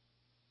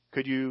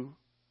 Could you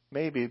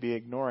maybe be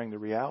ignoring the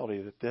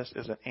reality that this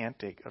is an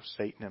antic of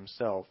Satan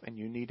himself and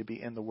you need to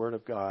be in the Word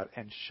of God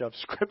and shove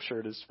Scripture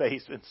at his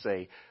face and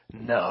say,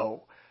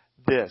 no,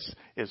 this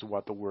is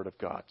what the Word of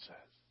God says.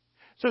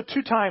 So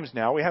 2 times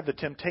now we have the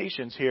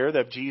temptations here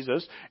of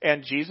Jesus,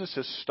 and Jesus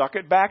has stuck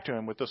it back to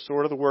him with the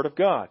sword of the Word of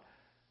God.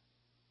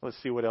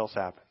 Let's see what else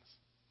happens.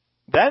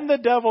 Then the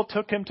devil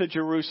took him to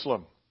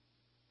Jerusalem,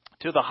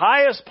 to the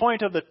highest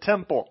point of the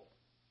temple.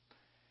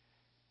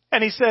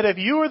 And he said, if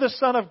you are the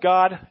Son of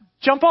God,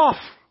 jump off.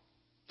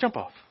 Jump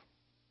off.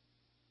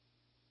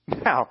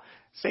 Now,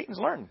 Satan's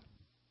learning.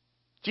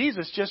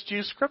 Jesus just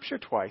used Scripture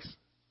twice.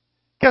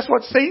 Guess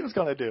what Satan's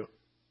going to do?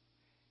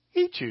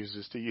 He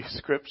chooses to use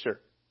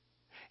Scripture.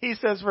 He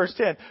says, verse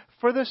 10,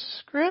 for the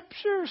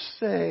Scriptures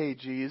say,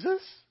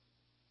 Jesus,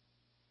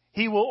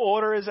 He will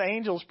order His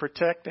angels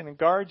protect and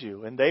guard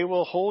you, and they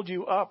will hold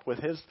you up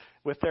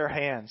with their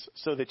hands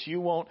so that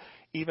you won't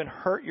even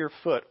hurt your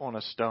foot on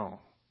a stone.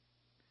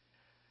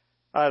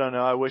 I don't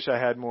know. I wish I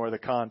had more of the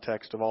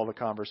context of all the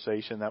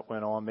conversation that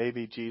went on.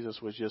 Maybe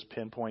Jesus was just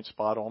pinpoint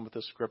spot on with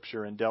the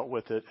Scripture and dealt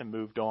with it and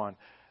moved on.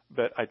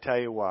 But I tell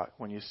you what,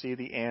 when you see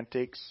the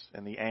antics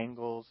and the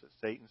angles that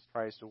Satan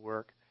tries to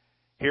work,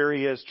 here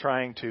he is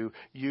trying to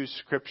use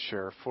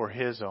Scripture for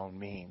his own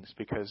means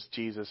because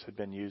Jesus had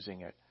been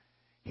using it.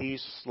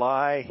 He's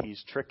sly,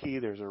 he's tricky,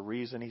 there's a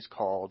reason he's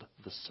called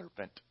the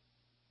serpent.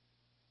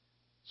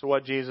 So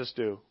what did Jesus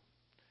do?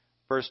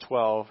 Verse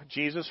 12,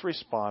 Jesus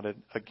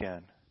responded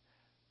again.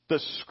 The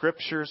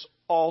Scriptures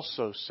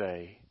also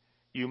say,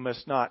 you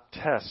must not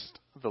test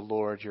the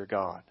Lord your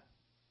God.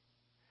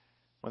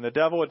 When the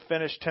devil had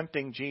finished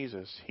tempting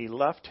Jesus, he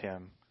left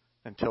him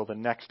until the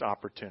next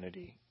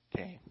opportunity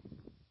came.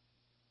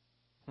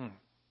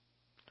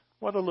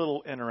 What a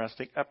little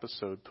interesting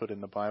episode put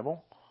in the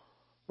Bible.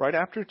 Right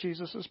after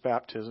Jesus'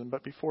 baptism,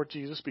 but before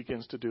Jesus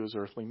begins to do his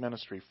earthly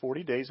ministry,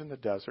 40 days in the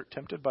desert,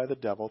 tempted by the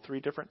devil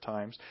 3 different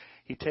times,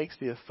 he takes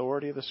the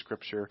authority of the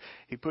Scripture,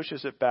 he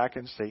pushes it back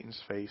in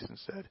Satan's face and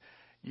said,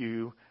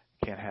 you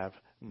can't have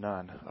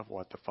none of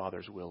what the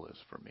Father's will is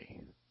for me.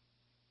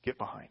 Get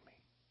behind me.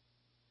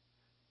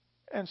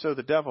 And so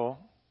the devil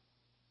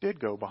did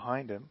go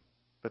behind him,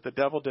 but the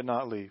devil did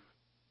not leave.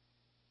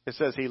 It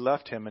says he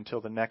left him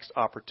until the next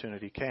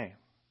opportunity came.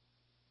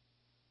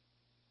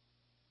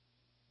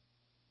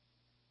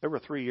 There were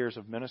 3 years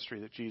of ministry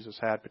that Jesus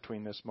had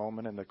between this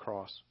moment and the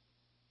cross.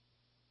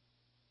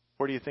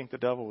 Where do you think the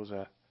devil was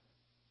at?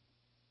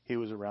 He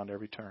was around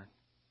every turn.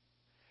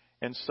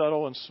 In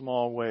subtle and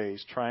small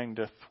ways, trying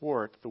to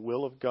thwart the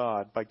will of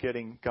God by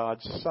getting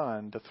God's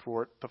Son to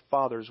thwart the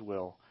Father's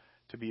will,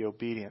 to be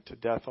obedient to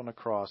death on a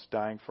cross,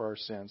 dying for our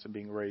sins and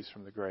being raised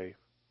from the grave.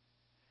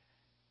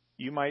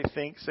 You might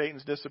think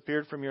Satan's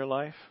disappeared from your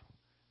life,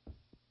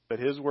 but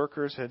his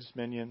workers, his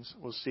minions,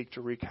 will seek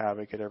to wreak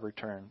havoc at every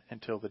turn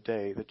until the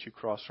day that you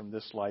cross from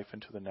this life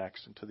into the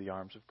next, into the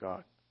arms of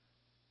God.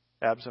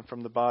 Absent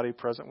from the body,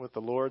 present with the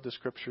Lord, the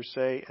Scriptures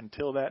say,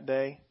 until that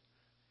day,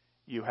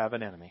 you have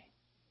an enemy.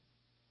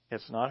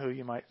 It's not who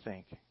you might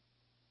think.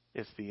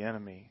 It's the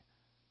enemy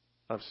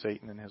of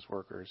Satan and his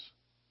workers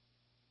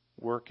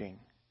working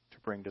to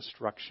bring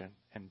destruction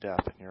and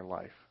death in your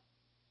life.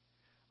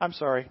 I'm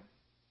sorry.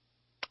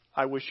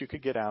 I wish you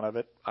could get out of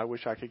it. I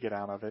wish I could get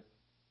out of it.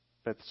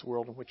 But it's the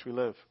world in which we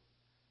live.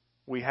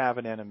 We have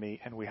an enemy,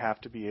 and we have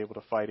to be able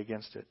to fight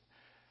against it.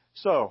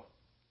 So,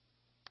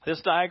 this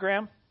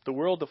diagram, the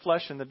world, the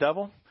flesh, and the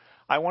devil,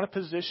 I want to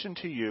position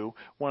to you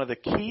one of the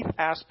key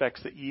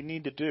aspects that you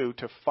need to do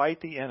to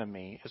fight the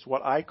enemy is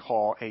what I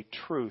call a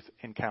truth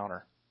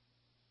encounter.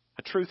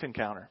 A truth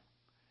encounter.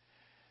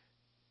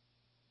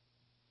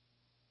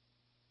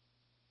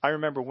 I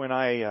remember when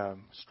I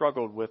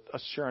struggled with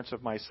assurance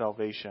of my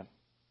salvation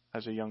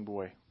as a young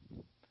boy.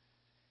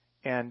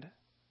 And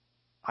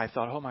I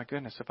thought, oh my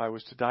goodness, if I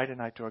was to die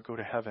tonight, do I go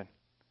to heaven?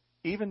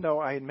 Even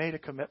though I had made a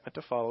commitment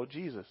to follow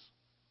Jesus,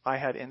 I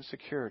had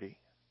insecurity,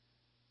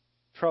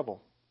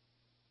 trouble.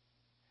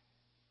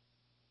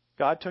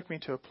 God took me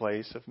to a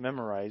place of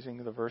memorizing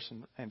the verse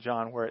in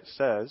John where it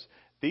says,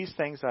 these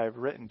things I have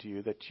written to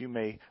you that you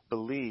may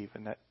believe,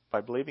 and that by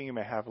believing you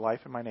may have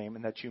life in my name,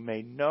 and that you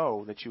may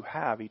know that you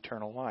have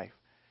eternal life.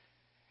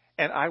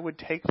 And I would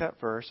take that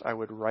verse, I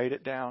would write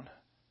it down,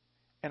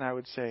 and I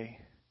would say,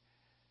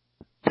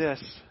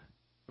 this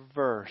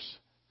verse,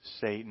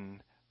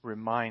 Satan,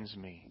 reminds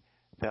me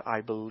that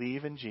I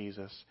believe in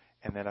Jesus,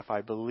 and that if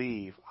I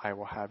believe, I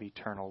will have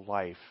eternal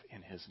life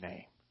in his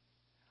name.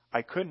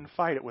 I couldn't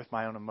fight it with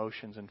my own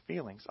emotions and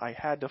feelings. I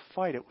had to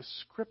fight it with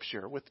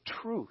Scripture, with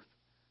truth.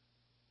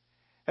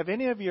 Have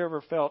any of you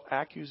ever felt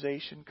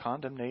accusation,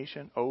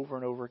 condemnation over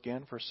and over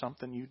again for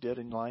something you did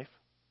in life?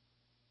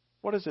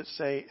 What does it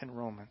say in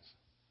Romans?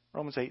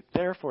 Romans 8,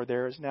 therefore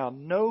there is now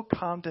no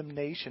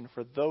condemnation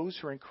for those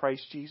who are in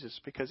Christ Jesus,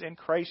 because in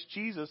Christ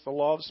Jesus the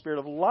law of the Spirit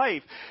of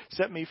life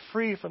set me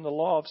free from the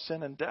law of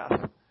sin and death.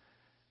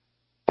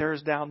 There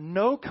is now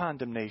no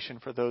condemnation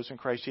for those in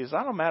Christ Jesus.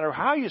 I don't matter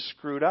how you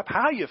screwed up,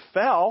 how you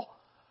fell.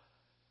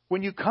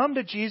 When you come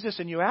to Jesus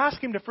and you ask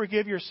Him to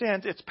forgive your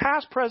sins, it's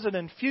past, present,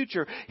 and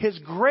future. His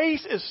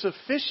grace is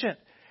sufficient.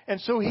 And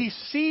so He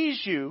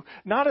sees you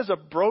not as a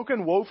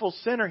broken, woeful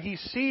sinner. He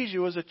sees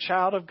you as a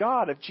child of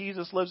God if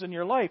Jesus lives in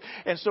your life.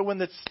 And so when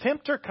the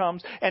tempter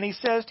comes and he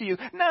says to you,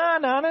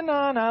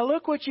 nah,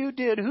 look what you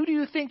did. Who do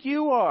you think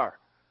you are?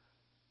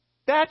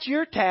 That's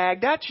your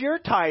tag. That's your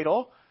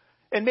title.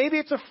 And maybe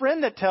it's a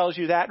friend that tells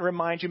you that and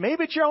reminds you.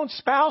 Maybe it's your own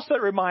spouse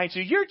that reminds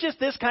you. You're just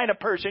this kind of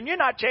person. You're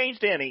not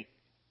changed any.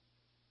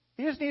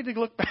 You just need to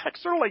look back,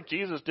 sort of like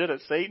Jesus did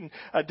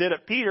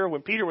at Peter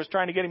when Peter was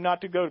trying to get him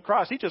not to go to the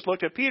cross. He just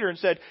looked at Peter and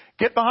said,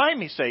 get behind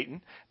me,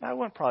 Satan. Now, I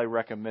wouldn't probably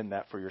recommend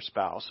that for your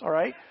spouse, all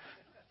right?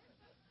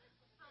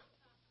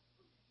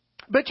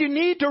 But you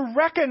need to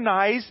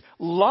recognize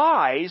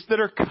lies that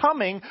are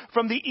coming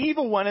from the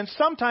evil one. And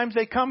sometimes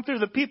they come through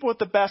the people with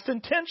the best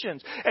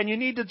intentions. And you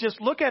need to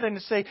just look at it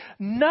and say,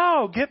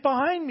 no, get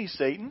behind me,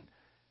 Satan.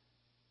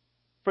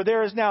 For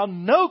there is now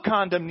no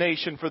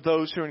condemnation for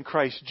those who are in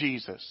Christ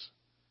Jesus.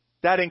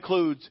 That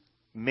includes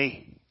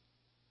me.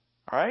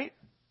 All right?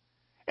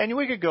 And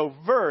we could go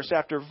verse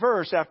after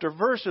verse after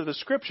verse of the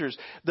Scriptures.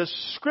 The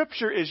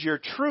Scripture is your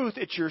truth.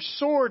 It's your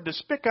sword to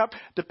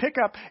pick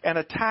up and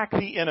attack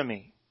the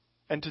enemy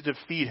and to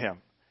defeat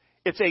him.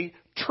 It's a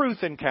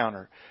truth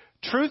encounter.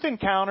 Truth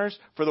encounters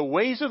for the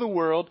ways of the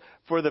world,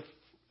 for the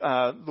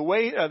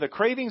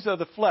cravings of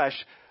the flesh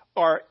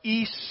are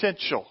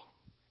essential.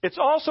 It's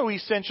also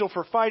essential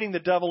for fighting the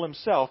devil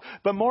himself.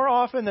 But more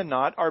often than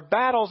not, our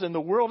battles in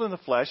the world and the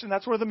flesh, and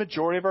that's where the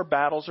majority of our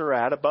battles are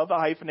at, above the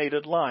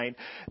hyphenated line,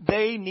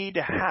 they need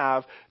to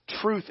have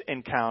truth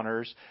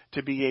encounters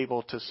to be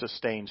able to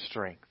sustain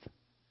strength.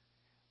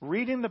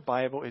 Reading the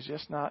Bible is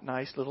just not a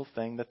nice little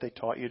thing that they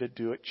taught you to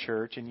do at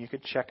church and you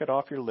could check it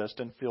off your list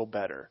and feel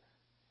better.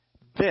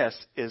 This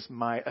is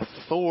my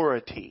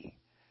authority.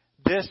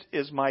 This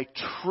is my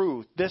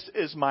truth. This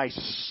is my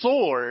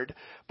sword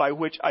by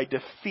which I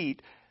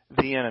defeat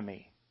the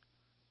enemy.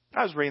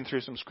 I was reading through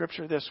some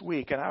Scripture this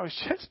week, and I was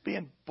just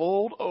being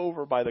bowled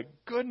over by the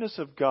goodness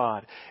of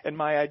God and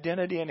my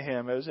identity in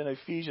Him. It was in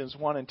Ephesians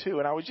 1 and 2,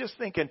 and I was just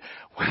thinking,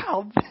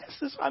 wow,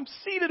 I'm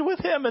seated with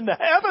Him in the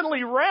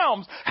heavenly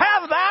realms.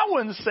 Have that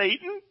one,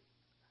 Satan.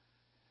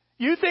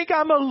 You think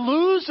I'm a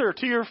loser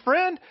to your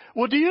friend?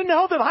 Well, do you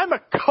know that I'm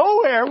a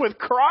co-heir with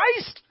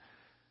Christ?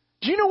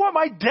 Do you know what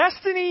my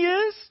destiny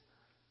is?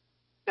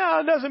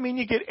 Now, it doesn't mean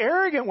you get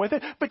arrogant with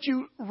it, but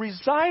you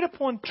reside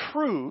upon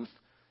truth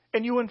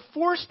and you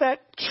enforce that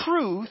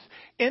truth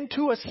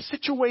into a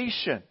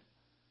situation.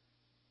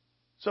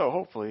 So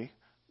hopefully,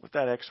 with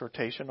that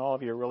exhortation, all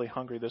of you are really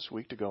hungry this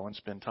week to go and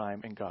spend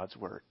time in God's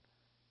Word.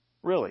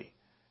 Really.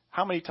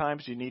 How many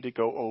times do you need to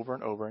go over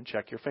and over and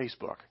check your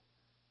Facebook?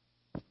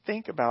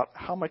 Think about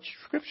how much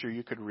scripture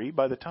you could read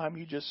by the time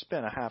you just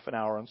spent a half an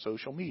hour on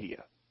social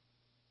media.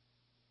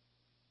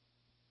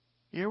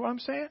 You hear what I'm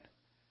saying?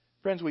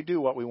 Friends, we do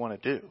what we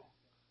want to do.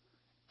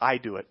 I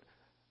do it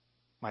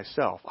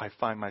myself. I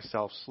find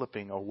myself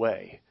slipping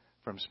away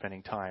from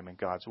spending time in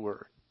God's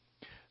Word.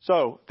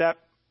 So that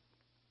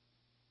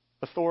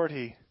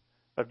authority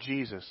of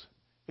Jesus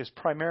is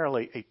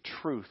primarily a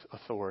truth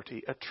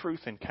authority, a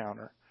truth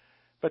encounter.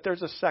 But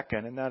there's a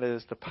second, and that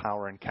is the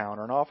power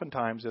encounter. And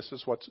oftentimes this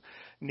is what's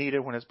needed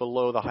when it's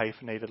below the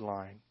hyphenated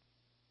line.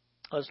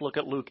 Let's look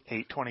at Luke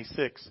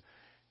 8:26.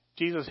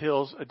 Jesus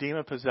heals a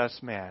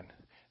demon-possessed man.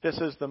 This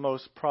is the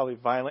most probably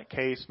violent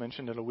case,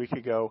 mentioned it a week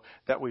ago,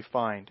 that we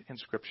find in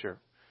Scripture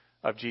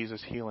of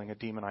Jesus healing a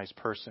demonized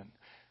person.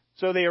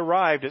 So they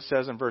arrived, it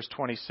says in verse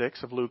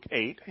 26 of Luke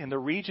 8, in the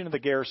region of the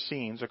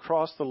Gerasenes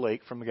across the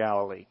lake from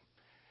Galilee.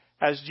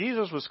 As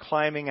Jesus was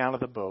climbing out of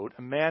the boat,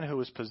 a man who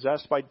was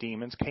possessed by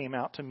demons came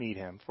out to meet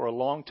him. For a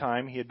long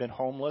time he had been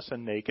homeless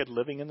and naked,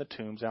 living in the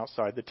tombs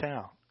outside the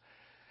town.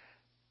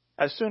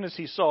 As soon as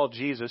he saw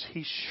Jesus,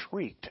 he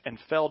shrieked and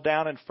fell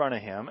down in front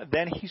of him.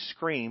 Then he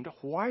screamed,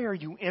 "Why are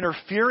you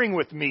interfering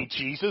with me,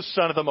 Jesus,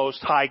 Son of the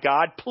Most High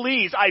God?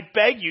 Please, I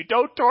beg you,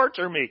 don't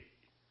torture me."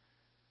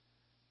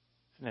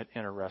 Isn't it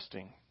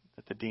interesting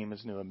that the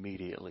demons knew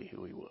immediately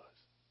who he was?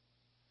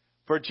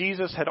 For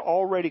Jesus had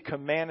already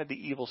commanded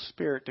the evil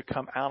spirit to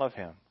come out of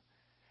him.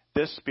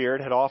 This spirit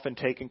had often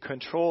taken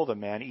control of the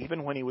man.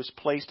 Even when he was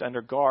placed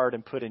under guard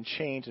and put in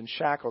chains and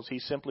shackles, he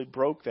simply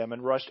broke them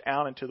and rushed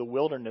out into the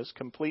wilderness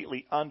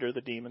completely under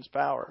the demon's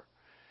power.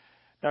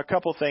 Now, a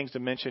couple things to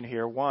mention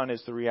here. One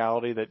is the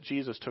reality that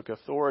Jesus took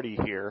authority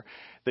here.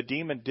 The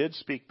demon did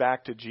speak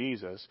back to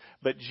Jesus,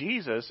 but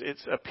Jesus, it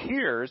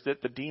appears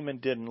that the demon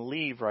didn't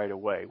leave right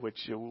away,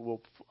 which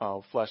we'll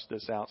flesh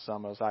this out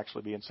some. It'll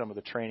actually be in some of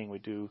the training we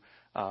do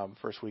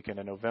first weekend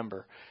in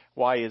November.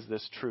 Why is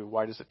this true?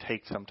 Why does it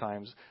take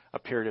sometimes a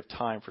period of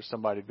time for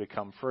somebody to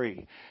become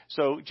free?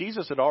 So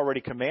Jesus had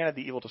already commanded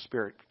the evil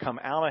spirit to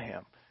come out of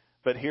him,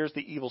 but here's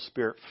the evil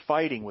spirit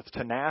fighting with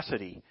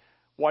tenacity.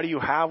 What do you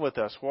have with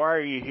us? Why are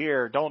you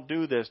here? Don't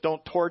do this.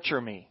 Don't torture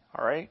me.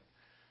 All right?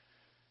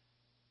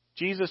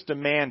 Jesus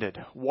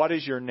demanded, "What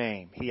is your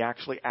name?" He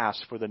actually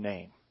asked for the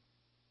name.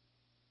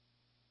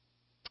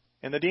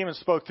 And the demon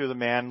spoke to the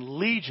man.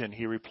 "Legion,"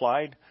 he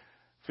replied.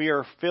 "We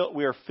are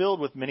filled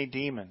with many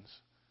demons."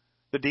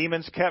 The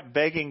demons kept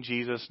begging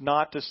Jesus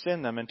not to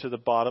send them into the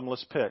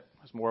bottomless pit.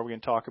 There's more we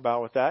can talk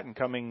about with that in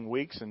coming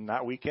weeks, and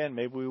that weekend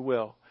maybe we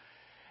will.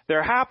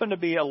 There happened to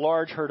be a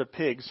large herd of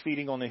pigs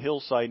feeding on the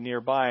hillside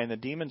nearby, and the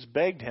demons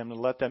begged him to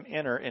let them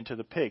enter into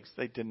the pigs.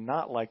 They did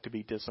not like to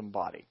be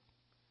disembodied.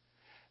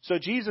 So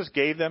Jesus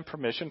gave them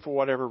permission for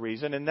whatever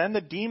reason, and then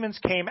the demons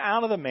came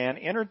out of the man,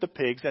 entered the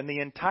pigs, and the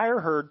entire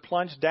herd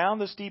plunged down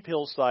the steep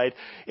hillside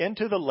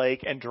into the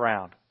lake and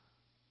drowned.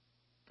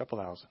 A couple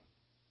thousand.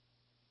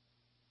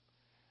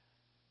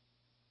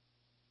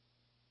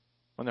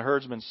 When the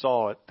herdsmen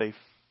saw it, they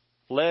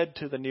fled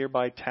to the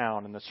nearby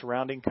town and the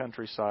surrounding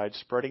countryside,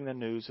 spreading the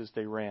news as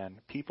they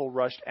ran. People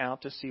rushed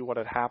out to see what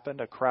had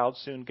happened. A crowd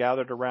soon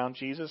gathered around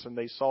Jesus, and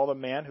they saw the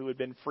man who had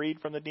been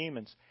freed from the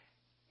demons.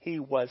 He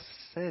was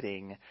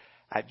sitting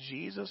at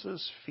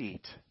Jesus'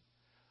 feet,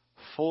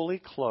 fully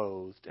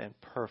clothed and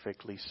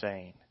perfectly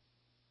sane.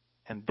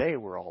 And they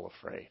were all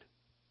afraid.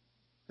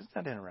 Isn't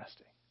that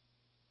interesting?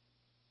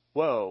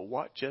 Whoa,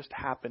 what just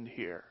happened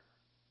here?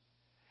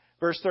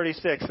 Verse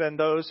 36, then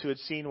those who had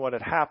seen what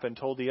had happened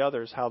told the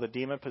others how the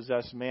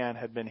demon-possessed man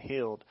had been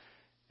healed.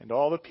 And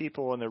all the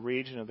people in the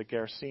region of the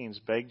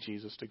Gerasenes begged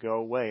Jesus to go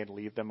away and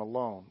leave them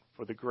alone,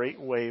 for the great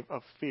wave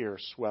of fear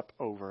swept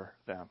over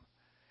them.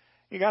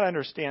 You got to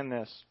understand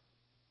this.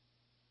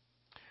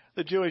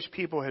 The Jewish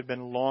people had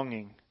been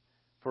longing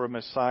for a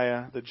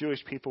Messiah. The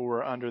Jewish people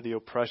were under the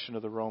oppression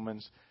of the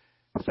Romans.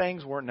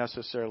 Things weren't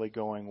necessarily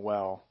going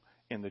well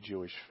in the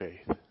Jewish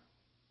faith.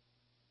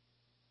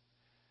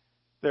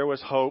 There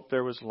was hope,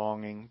 there was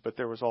longing, but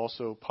there was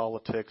also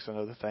politics and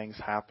other things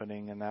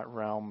happening in that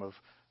realm of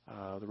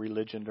the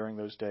religion during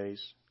those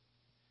days.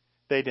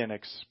 They didn't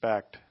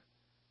expect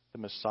the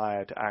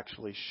Messiah to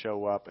actually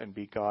show up and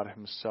be God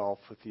himself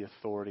with the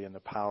authority and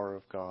the power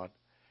of God.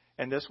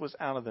 And this was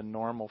out of the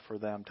normal for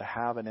them to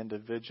have an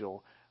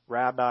individual,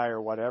 rabbi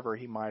or whatever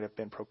he might have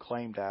been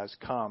proclaimed as,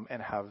 come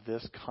and have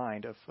this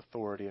kind of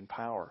authority and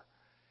power.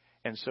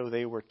 And so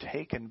they were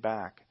taken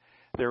back.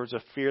 There was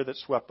a fear that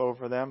swept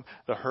over them.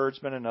 The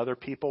herdsmen and other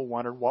people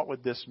wondered, what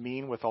would this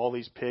mean with all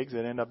these pigs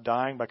that end up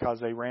dying because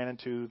they ran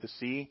into the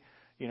sea?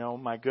 You know,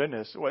 my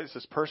goodness, what is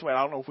this person? I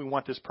don't know if we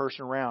want this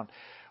person around.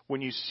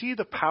 When you see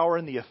the power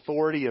and the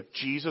authority of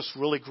Jesus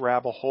really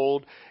grab a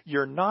hold,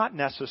 you're not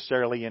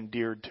necessarily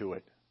endeared to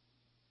it.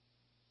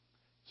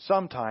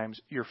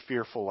 Sometimes you're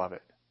fearful of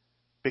it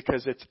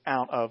because it's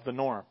out of the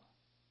norm.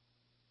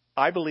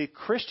 I believe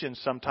Christians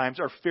sometimes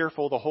are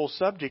fearful of the whole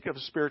subject of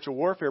spiritual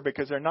warfare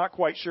because they're not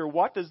quite sure,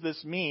 what does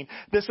this mean?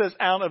 This is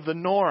out of the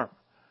norm.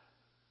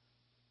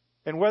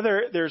 And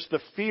whether there's the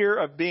fear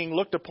of being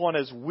looked upon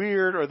as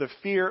weird or the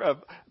fear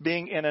of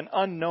being in an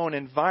unknown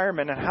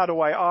environment and how do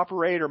I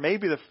operate, or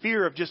maybe the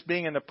fear of just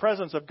being in the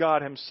presence of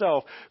God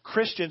Himself,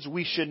 Christians,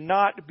 we should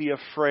not be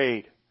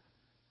afraid.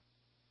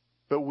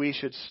 But we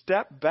should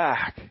step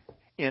back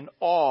in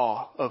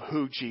awe of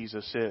who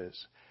Jesus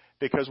is.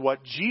 Because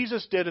what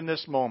Jesus did in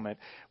this moment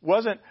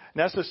wasn't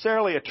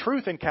necessarily a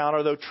truth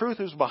encounter, though truth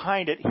was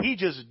behind it. He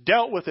just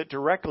dealt with it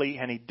directly,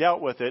 and He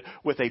dealt with it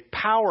with a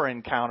power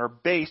encounter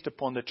based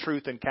upon the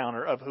truth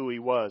encounter of who He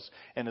was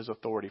and His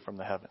authority from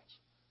the heavens.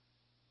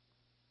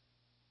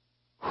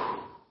 Whew.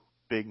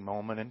 Big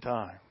moment in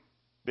time.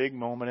 Big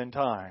moment in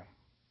time.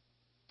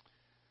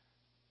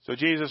 So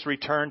Jesus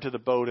returned to the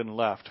boat and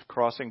left,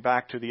 crossing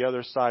back to the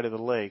other side of the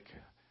lake.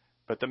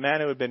 But the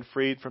man who had been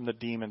freed from the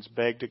demons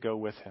begged to go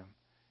with him.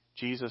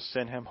 Jesus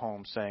sent him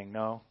home saying,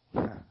 "No,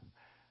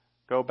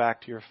 go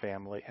back to your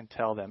family and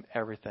tell them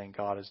everything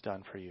God has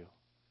done for you."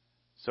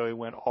 So he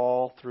went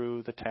all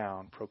through the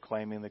town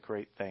proclaiming the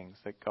great things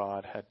that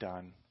God had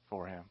done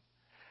for him.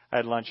 I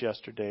had lunch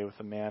yesterday with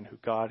a man who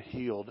God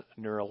healed a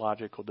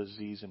neurological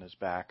disease in his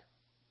back.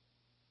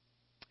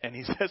 And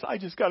he says, "I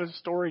just got a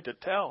story to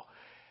tell.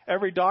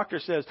 Every doctor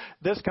says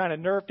this kind of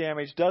nerve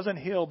damage doesn't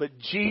heal, but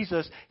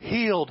Jesus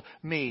healed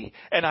me.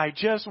 And I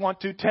just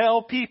want to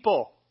tell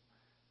people."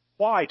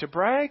 Why? To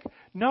brag?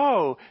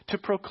 No, to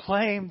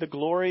proclaim the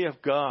glory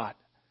of God.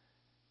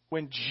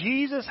 When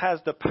Jesus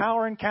has the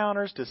power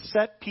encounters to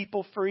set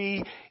people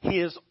free,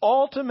 His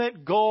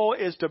ultimate goal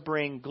is to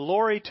bring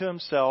glory to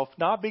Himself,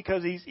 not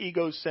because He's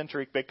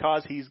egocentric,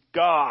 because He's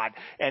God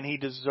and He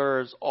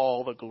deserves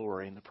all the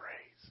glory and the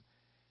praise.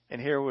 And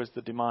here was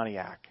the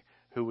demoniac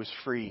who was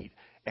freed,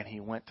 and he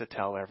went to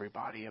tell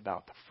everybody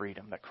about the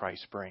freedom that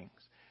Christ brings.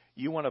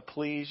 You want to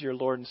please your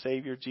Lord and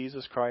Savior,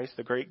 Jesus Christ,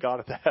 the great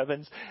God of the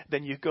heavens,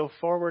 then you go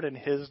forward in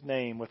His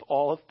name with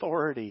all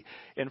authority,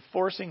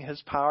 enforcing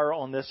His power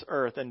on this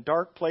earth in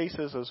dark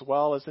places as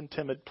well as in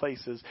timid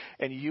places,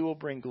 and you will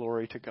bring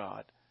glory to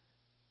God.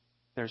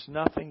 There's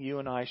nothing you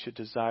and I should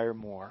desire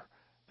more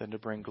than to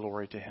bring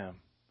glory to Him.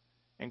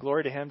 And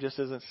glory to Him just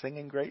isn't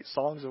singing great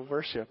songs of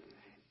worship.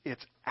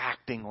 It's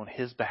acting on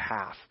His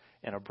behalf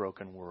in a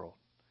broken world.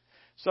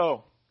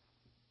 So,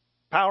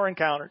 power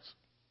encounters.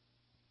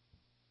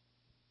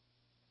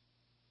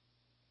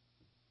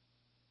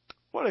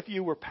 What if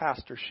you were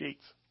Pastor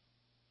Sheets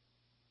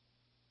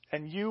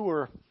and you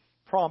were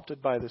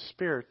prompted by the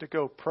Spirit to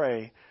go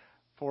pray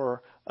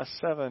for a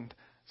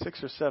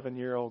 6 or 7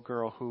 year old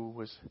girl who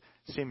was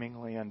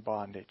seemingly in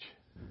bondage?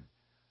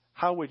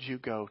 How would you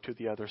go to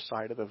the other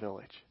side of the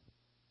village?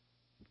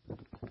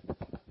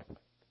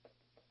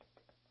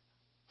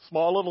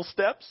 Small little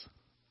steps?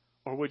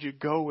 Or would you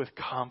go with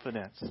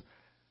confidence,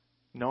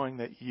 knowing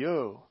that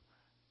you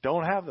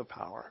don't have the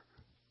power,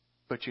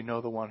 but you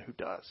know the one who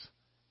does?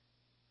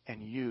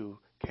 And you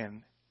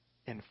can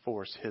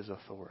enforce His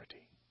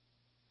authority.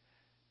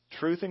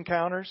 Truth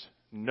encounters,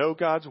 know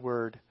God's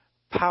Word.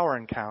 Power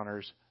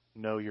encounters,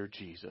 know your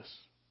Jesus.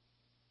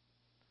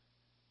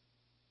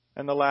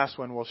 And the last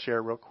one we'll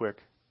share real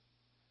quick.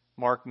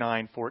 Mark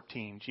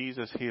 9:14.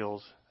 Jesus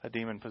heals a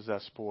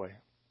demon-possessed boy.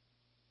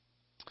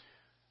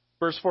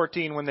 Verse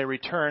 14, when they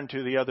returned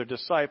to the other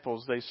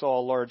disciples, they saw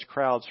a large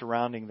crowd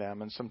surrounding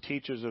them, and some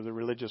teachers of the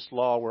religious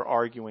law were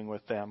arguing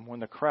with them.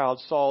 When the crowd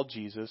saw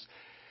Jesus,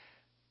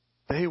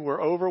 they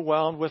were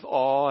overwhelmed with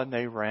awe, and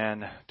they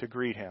ran to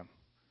greet Him.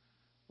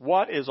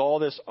 What is all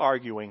this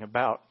arguing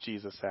about?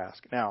 Jesus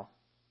asked. Now,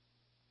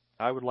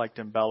 I would like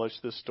to embellish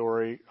this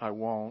story. I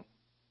won't,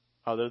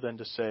 other than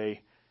to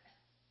say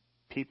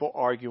people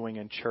arguing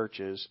in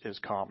churches is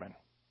common.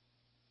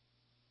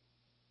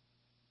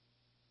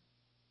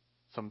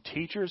 Some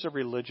teachers of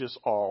religious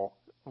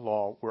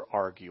law were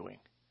arguing.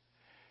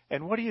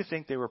 And what do you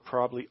think they were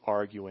probably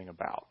arguing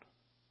about?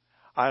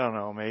 I don't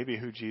know, maybe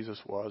who Jesus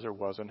was or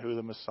wasn't, who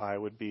the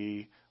Messiah would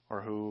be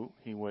or who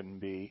He wouldn't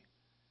be.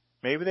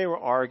 Maybe they were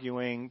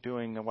arguing,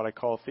 doing what I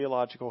call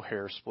theological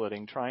hair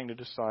splitting, trying to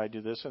decide,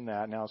 do this and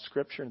that. Now,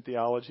 Scripture and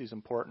theology is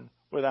important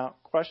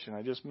without question.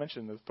 I just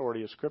mentioned the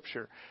authority of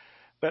Scripture.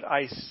 But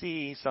I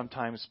see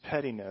sometimes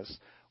pettiness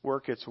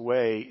work its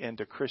way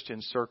into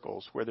Christian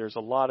circles where there's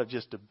a lot of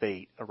just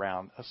debate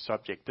around a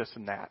subject, this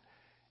and that.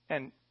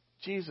 And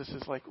Jesus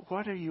is like,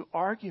 what are you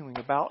arguing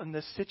about in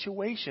this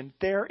situation?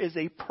 There is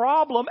a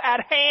problem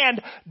at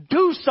hand.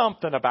 Do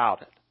something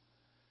about it.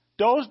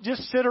 Don't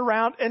just sit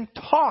around and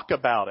talk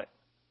about it.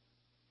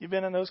 You've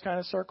been in those kind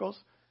of circles,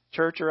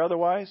 church or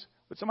otherwise?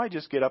 Would somebody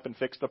just get up and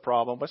fix the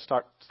problem? Let's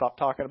stop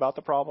talking about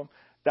the problem.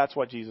 That's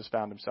what Jesus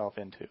found Himself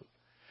into.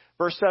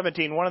 Verse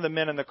 17, one of the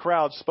men in the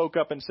crowd spoke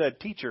up and said,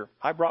 "Teacher,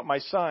 I brought my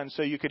son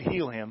so you could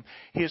heal him.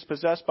 He is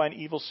possessed by an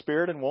evil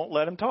spirit and won't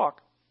let him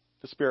talk."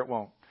 The spirit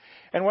won't.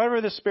 "And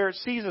whenever the spirit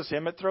seizes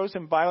him, it throws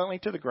him violently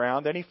to the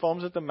ground. Then he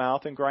foams at the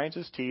mouth and grinds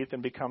his teeth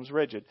and becomes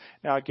rigid."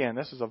 Now again,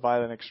 this is a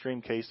violent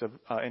extreme case of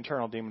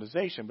internal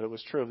demonization, but it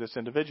was true of this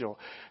individual.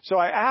 "So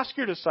I asked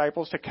your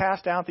disciples to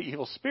cast out the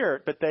evil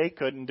spirit, but they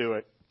couldn't do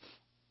it."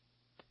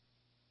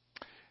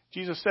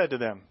 Jesus said to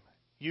them,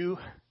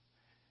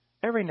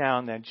 every now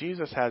and then,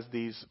 Jesus has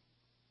these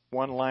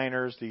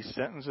one-liners, these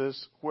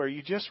sentences, where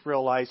you just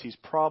realize he's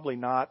probably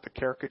not the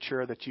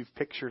caricature that you've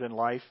pictured in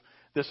life.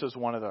 This is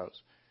one of those.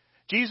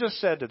 Jesus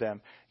said to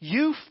them,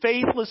 "You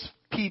faithless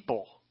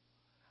people,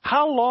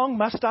 how long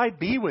must I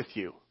be with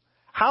you?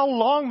 How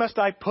long must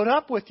I put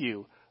up with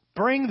you?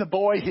 Bring the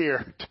boy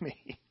here to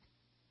me."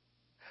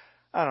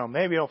 I don't know,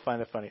 maybe you'll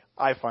find it funny.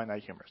 I find that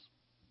humorous.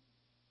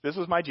 This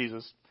is my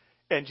Jesus.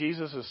 And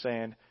Jesus is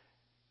saying,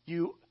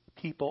 you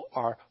people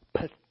are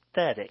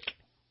pathetic.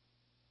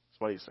 That's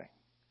what he's saying.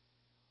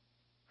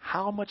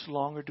 How much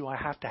longer do I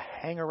have to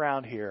hang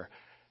around here?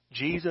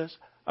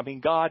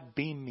 God,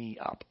 beam me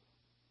up.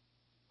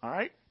 All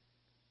right?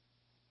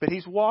 But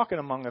he's walking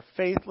among a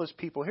faithless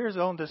people. Here's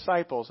his own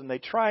disciples, and they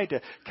tried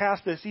to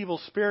cast this evil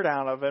spirit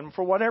out of him.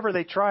 For whatever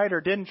they tried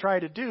or didn't try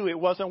to do, it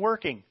wasn't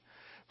working.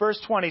 Verse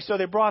 20, so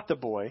they brought the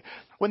boy.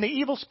 When the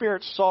evil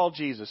spirit saw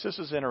Jesus, this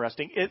is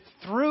interesting, it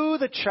threw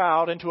the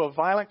child into a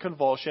violent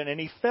convulsion, and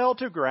he fell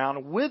to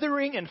ground,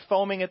 withering and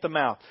foaming at the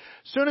mouth.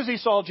 As soon as he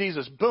saw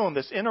Jesus, boom,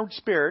 this inner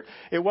spirit,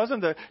 it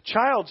wasn't the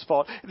child's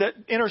fault. That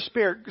inner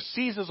spirit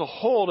seizes a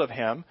hold of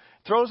him,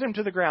 throws him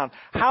to the ground.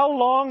 How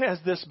long has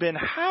this been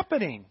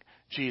happening?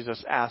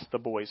 Jesus asked the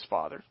boy's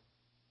father.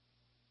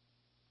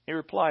 He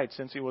replied,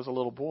 since he was a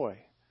little boy.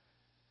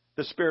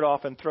 The Spirit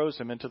often throws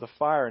him into the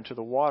fire, into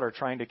the water,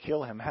 trying to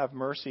kill him. Have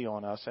mercy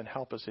on us and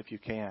help us if you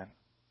can.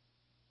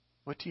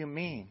 What do you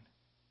mean,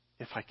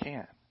 if I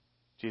can?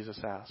 Jesus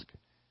asked.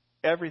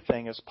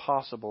 Everything is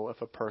possible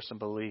if a person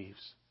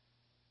believes.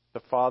 The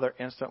father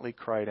instantly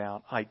cried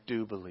out, I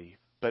do believe,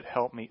 but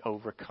help me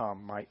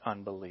overcome my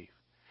unbelief.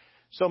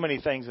 So many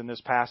things in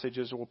this passage.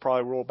 We'll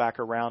probably roll back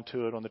around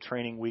to it on the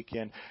training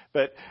weekend.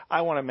 But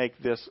I want to make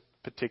this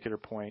particular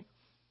point.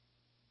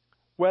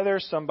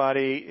 Whether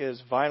somebody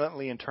is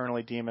violently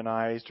internally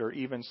demonized or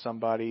even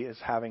somebody is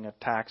having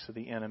attacks of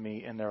the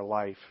enemy in their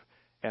life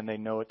and they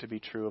know it to be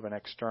true of an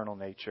external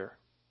nature,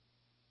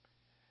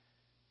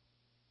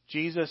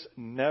 Jesus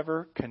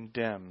never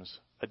condemns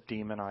a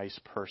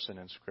demonized person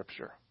in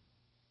Scripture.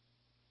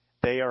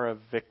 They are a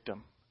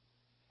victim,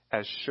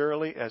 as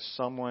surely as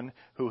someone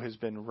who has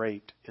been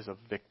raped is a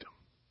victim.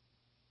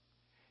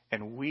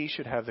 And we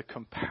should have the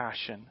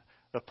compassion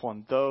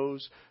upon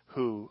those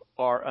who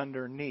are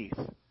underneath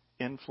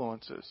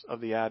influences of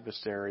the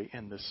adversary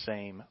in the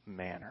same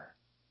manner.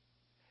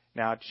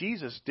 Now,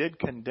 Jesus did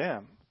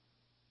condemn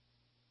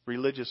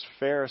religious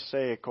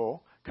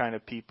Pharisaical kind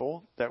of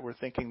people that were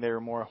thinking they were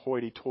more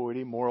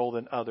hoity-toity, moral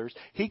than others.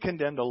 He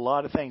condemned a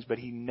lot of things, but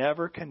he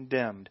never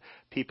condemned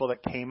people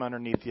that came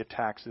underneath the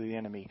attacks of the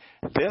enemy.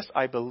 This,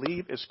 I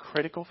believe, is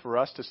critical for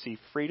us to see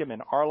freedom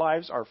in our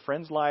lives, our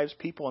friends' lives,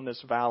 people in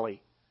this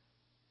valley.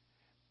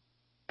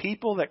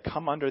 People that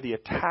come under the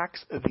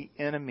attacks of the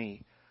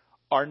enemy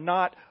are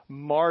not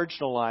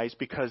marginalized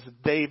because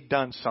they've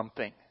done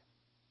something.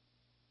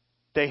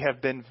 They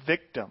have been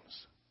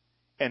victims.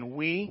 And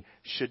we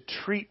should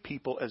treat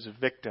people as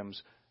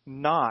victims,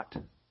 not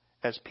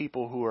as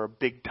people who are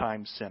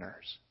big-time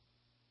sinners.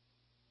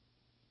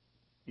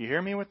 You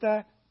hear me with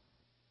that?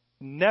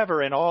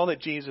 Never in all that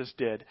Jesus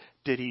did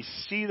he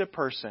see the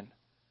person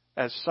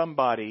as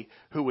somebody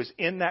who was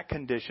in that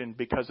condition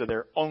because of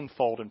their own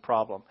fault and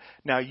problem.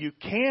 Now, you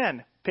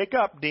can pick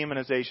up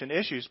demonization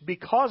issues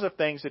because of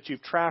things that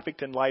you've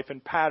trafficked in life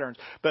and patterns.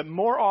 But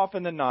more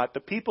often than not, the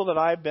people that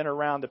I've been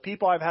around, the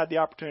people I've had the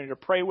opportunity to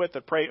pray with,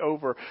 to pray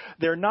over,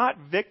 they're not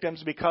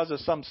victims because of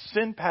some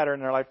sin pattern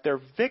in their life.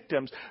 They're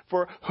victims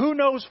for who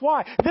knows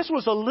why. This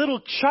was a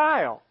little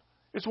child.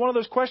 It's one of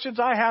those questions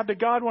I have to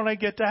God when I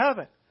get to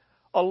heaven.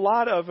 A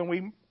lot of, and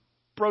we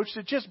broached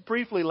it just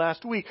briefly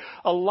last week,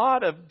 a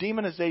lot of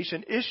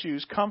demonization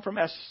issues come from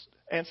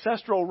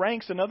ancestral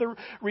ranks and other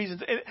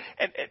reasons.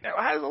 And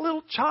I was a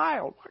little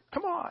child.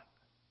 Come on.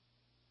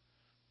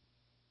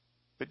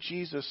 But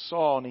Jesus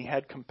saw and he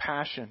had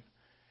compassion.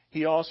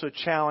 He also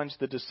challenged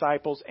the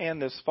disciples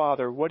and this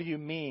father. What do you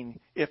mean,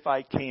 if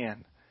I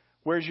can?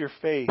 Where's your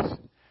faith?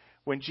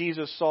 When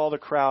Jesus saw the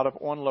crowd of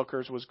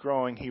onlookers was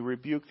growing, he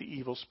rebuked the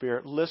evil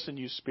spirit. Listen,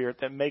 you spirit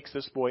that makes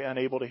this boy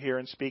unable to hear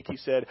and speak. He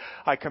said,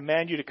 I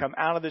command you to come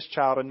out of this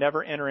child and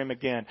never enter him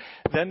again.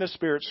 Then the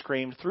spirit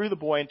screamed, threw the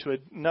boy into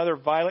another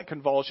violent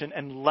convulsion,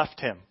 and left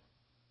him.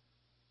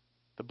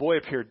 The boy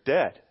appeared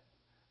dead.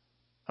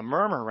 A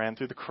murmur ran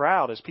through the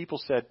crowd as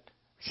people said,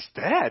 he's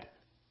dead.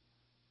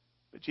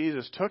 But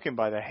Jesus took him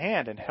by the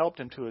hand and helped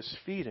him to his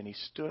feet, and he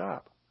stood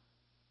up.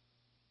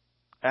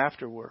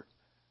 Afterward,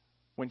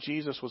 when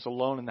Jesus was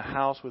alone in the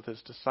house with his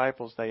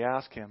disciples, they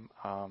asked him,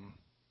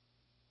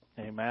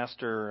 hey,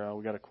 Master,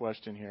 we got a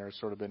question here. It's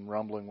sort of been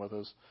rumbling with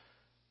us.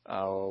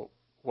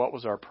 What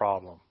was our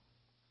problem?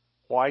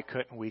 Why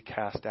couldn't we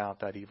cast out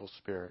that evil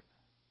spirit?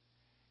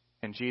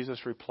 And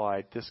Jesus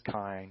replied, this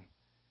kind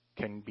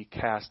can be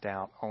cast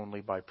out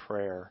only by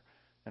prayer.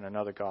 And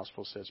another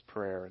gospel says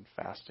prayer and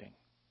fasting.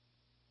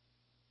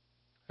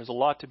 There's a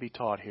lot to be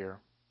taught here.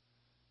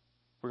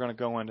 We're going to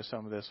go into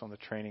some of this on the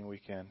training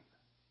weekend.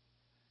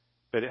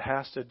 But it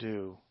has to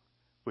do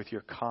with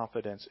your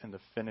confidence in the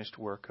finished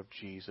work of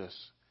Jesus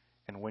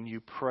And when you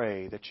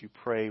pray, that you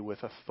pray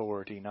with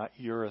authority, not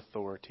your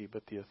authority,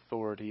 but the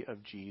authority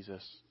of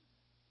Jesus.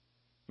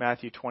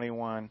 Matthew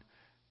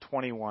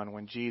 21:21,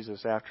 when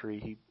Jesus, after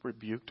he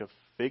rebuked a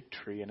fig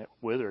tree and it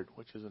withered,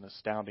 which is an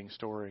astounding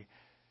story,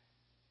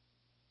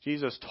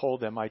 Jesus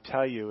told them, I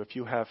tell you, if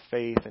you have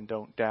faith and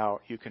don't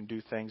doubt, you can do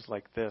things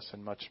like this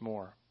and much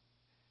more.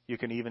 You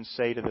can even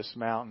say to this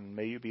mountain,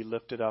 may you be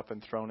lifted up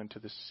and thrown into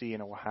the sea,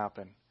 and it will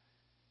happen.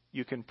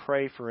 You can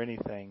pray for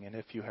anything, and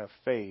if you have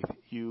faith,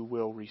 you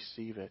will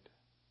receive it.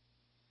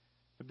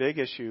 The big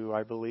issue,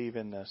 I believe,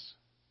 in this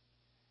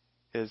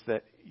is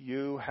that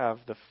you have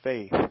the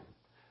faith,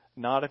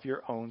 not of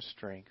your own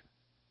strength,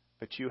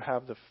 but you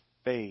have the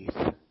faith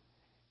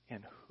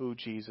in who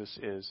Jesus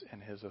is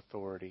and his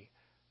authority.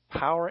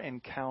 Power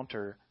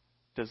encounter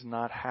does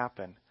not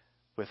happen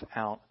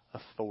without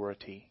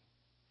authority.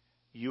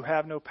 You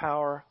have no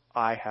power,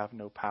 I have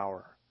no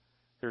power.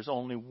 There's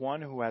only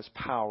one who has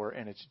power,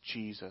 and it's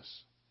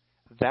Jesus.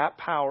 That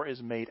power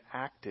is made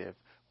active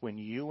when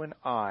you and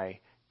I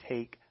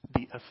take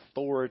the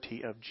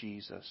authority of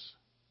Jesus.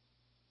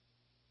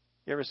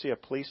 You ever see a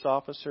police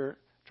officer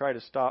try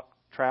to stop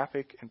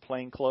traffic in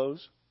plain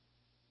clothes?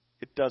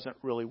 It doesn't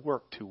really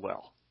work too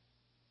well.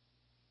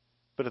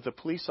 But if the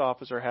police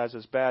officer has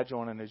his badge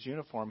on and his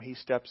uniform, he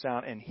steps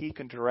out and he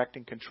can direct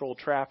and control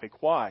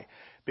traffic. Why?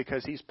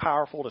 Because he's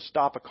powerful to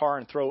stop a car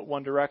and throw it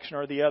one direction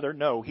or the other?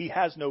 No, he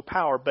has no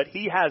power, but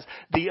he has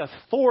the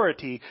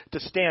authority to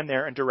stand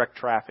there and direct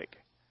traffic.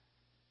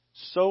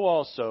 So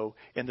also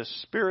in the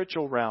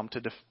spiritual realm,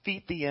 to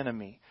defeat the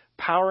enemy,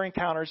 power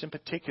encounters in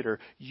particular,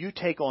 you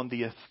take on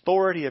the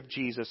authority of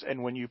Jesus,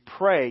 and when you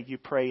pray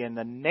in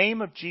the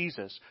name of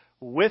Jesus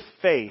with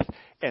faith,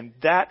 and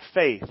that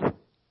faith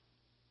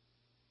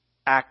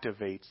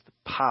activates the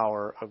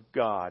power of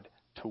God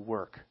to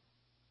work.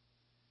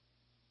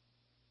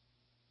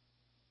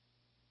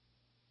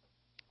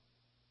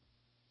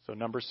 So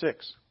number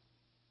 6,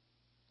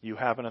 you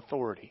have an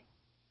authority,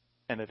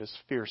 and it is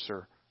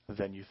fiercer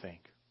than you think.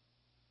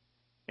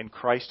 In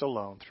Christ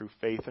alone, through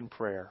faith and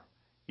prayer,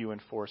 you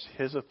enforce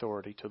his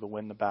authority to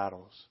win the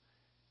battles.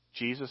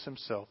 Jesus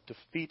himself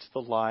defeats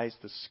the lies,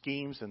 the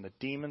schemes, and the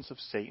demons of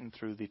Satan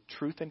through the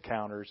truth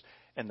encounters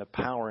and the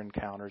power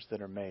encounters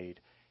that are made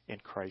in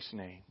Christ's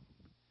name.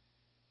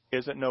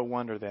 Is it no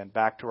wonder then,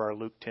 back to our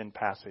Luke 10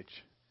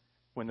 passage,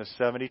 when the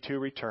 72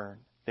 return,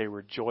 they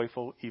were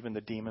joyful, even the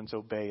demons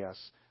obey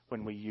us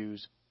when we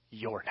use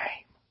your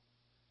name.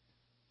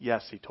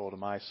 Yes, he told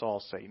them, I saw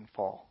Satan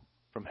fall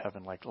from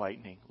heaven like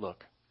lightning.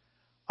 Look,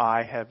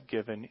 I have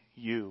given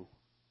you.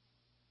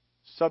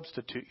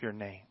 Substitute your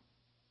name.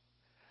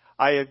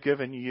 I have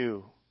given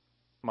you,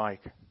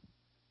 Mike,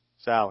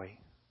 Sally,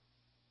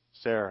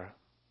 Sarah,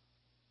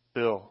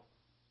 Bill,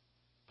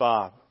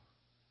 Bob,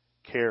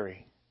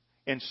 Carrie.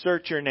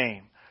 Insert your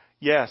name.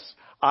 Yes,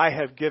 I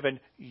have given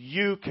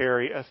you,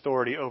 Carrie,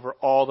 authority over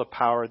all the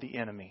power of the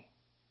enemy.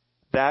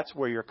 That's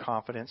where your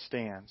confidence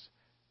stands.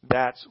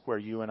 That's where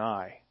you and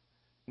I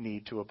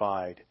need to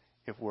abide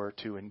if we're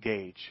to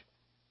engage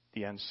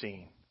the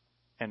unseen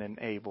and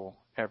enable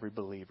every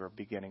believer,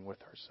 beginning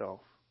with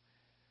ourselves.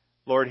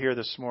 Lord, here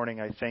this morning,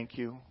 I thank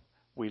you.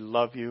 We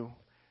love you.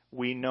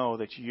 We know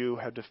that you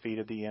have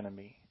defeated the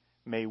enemy.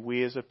 May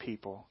we as a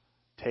people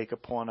take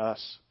upon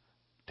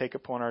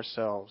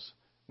ourselves,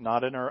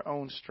 not in our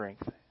own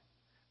strength,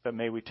 but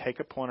may we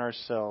take upon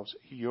ourselves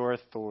your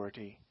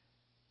authority.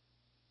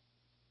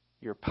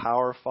 Your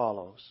power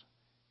follows,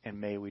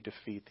 and may we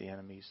defeat the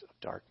enemies of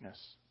darkness.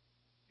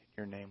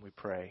 In your name we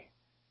pray.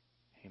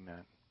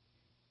 Amen.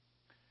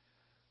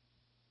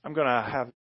 I'm going to have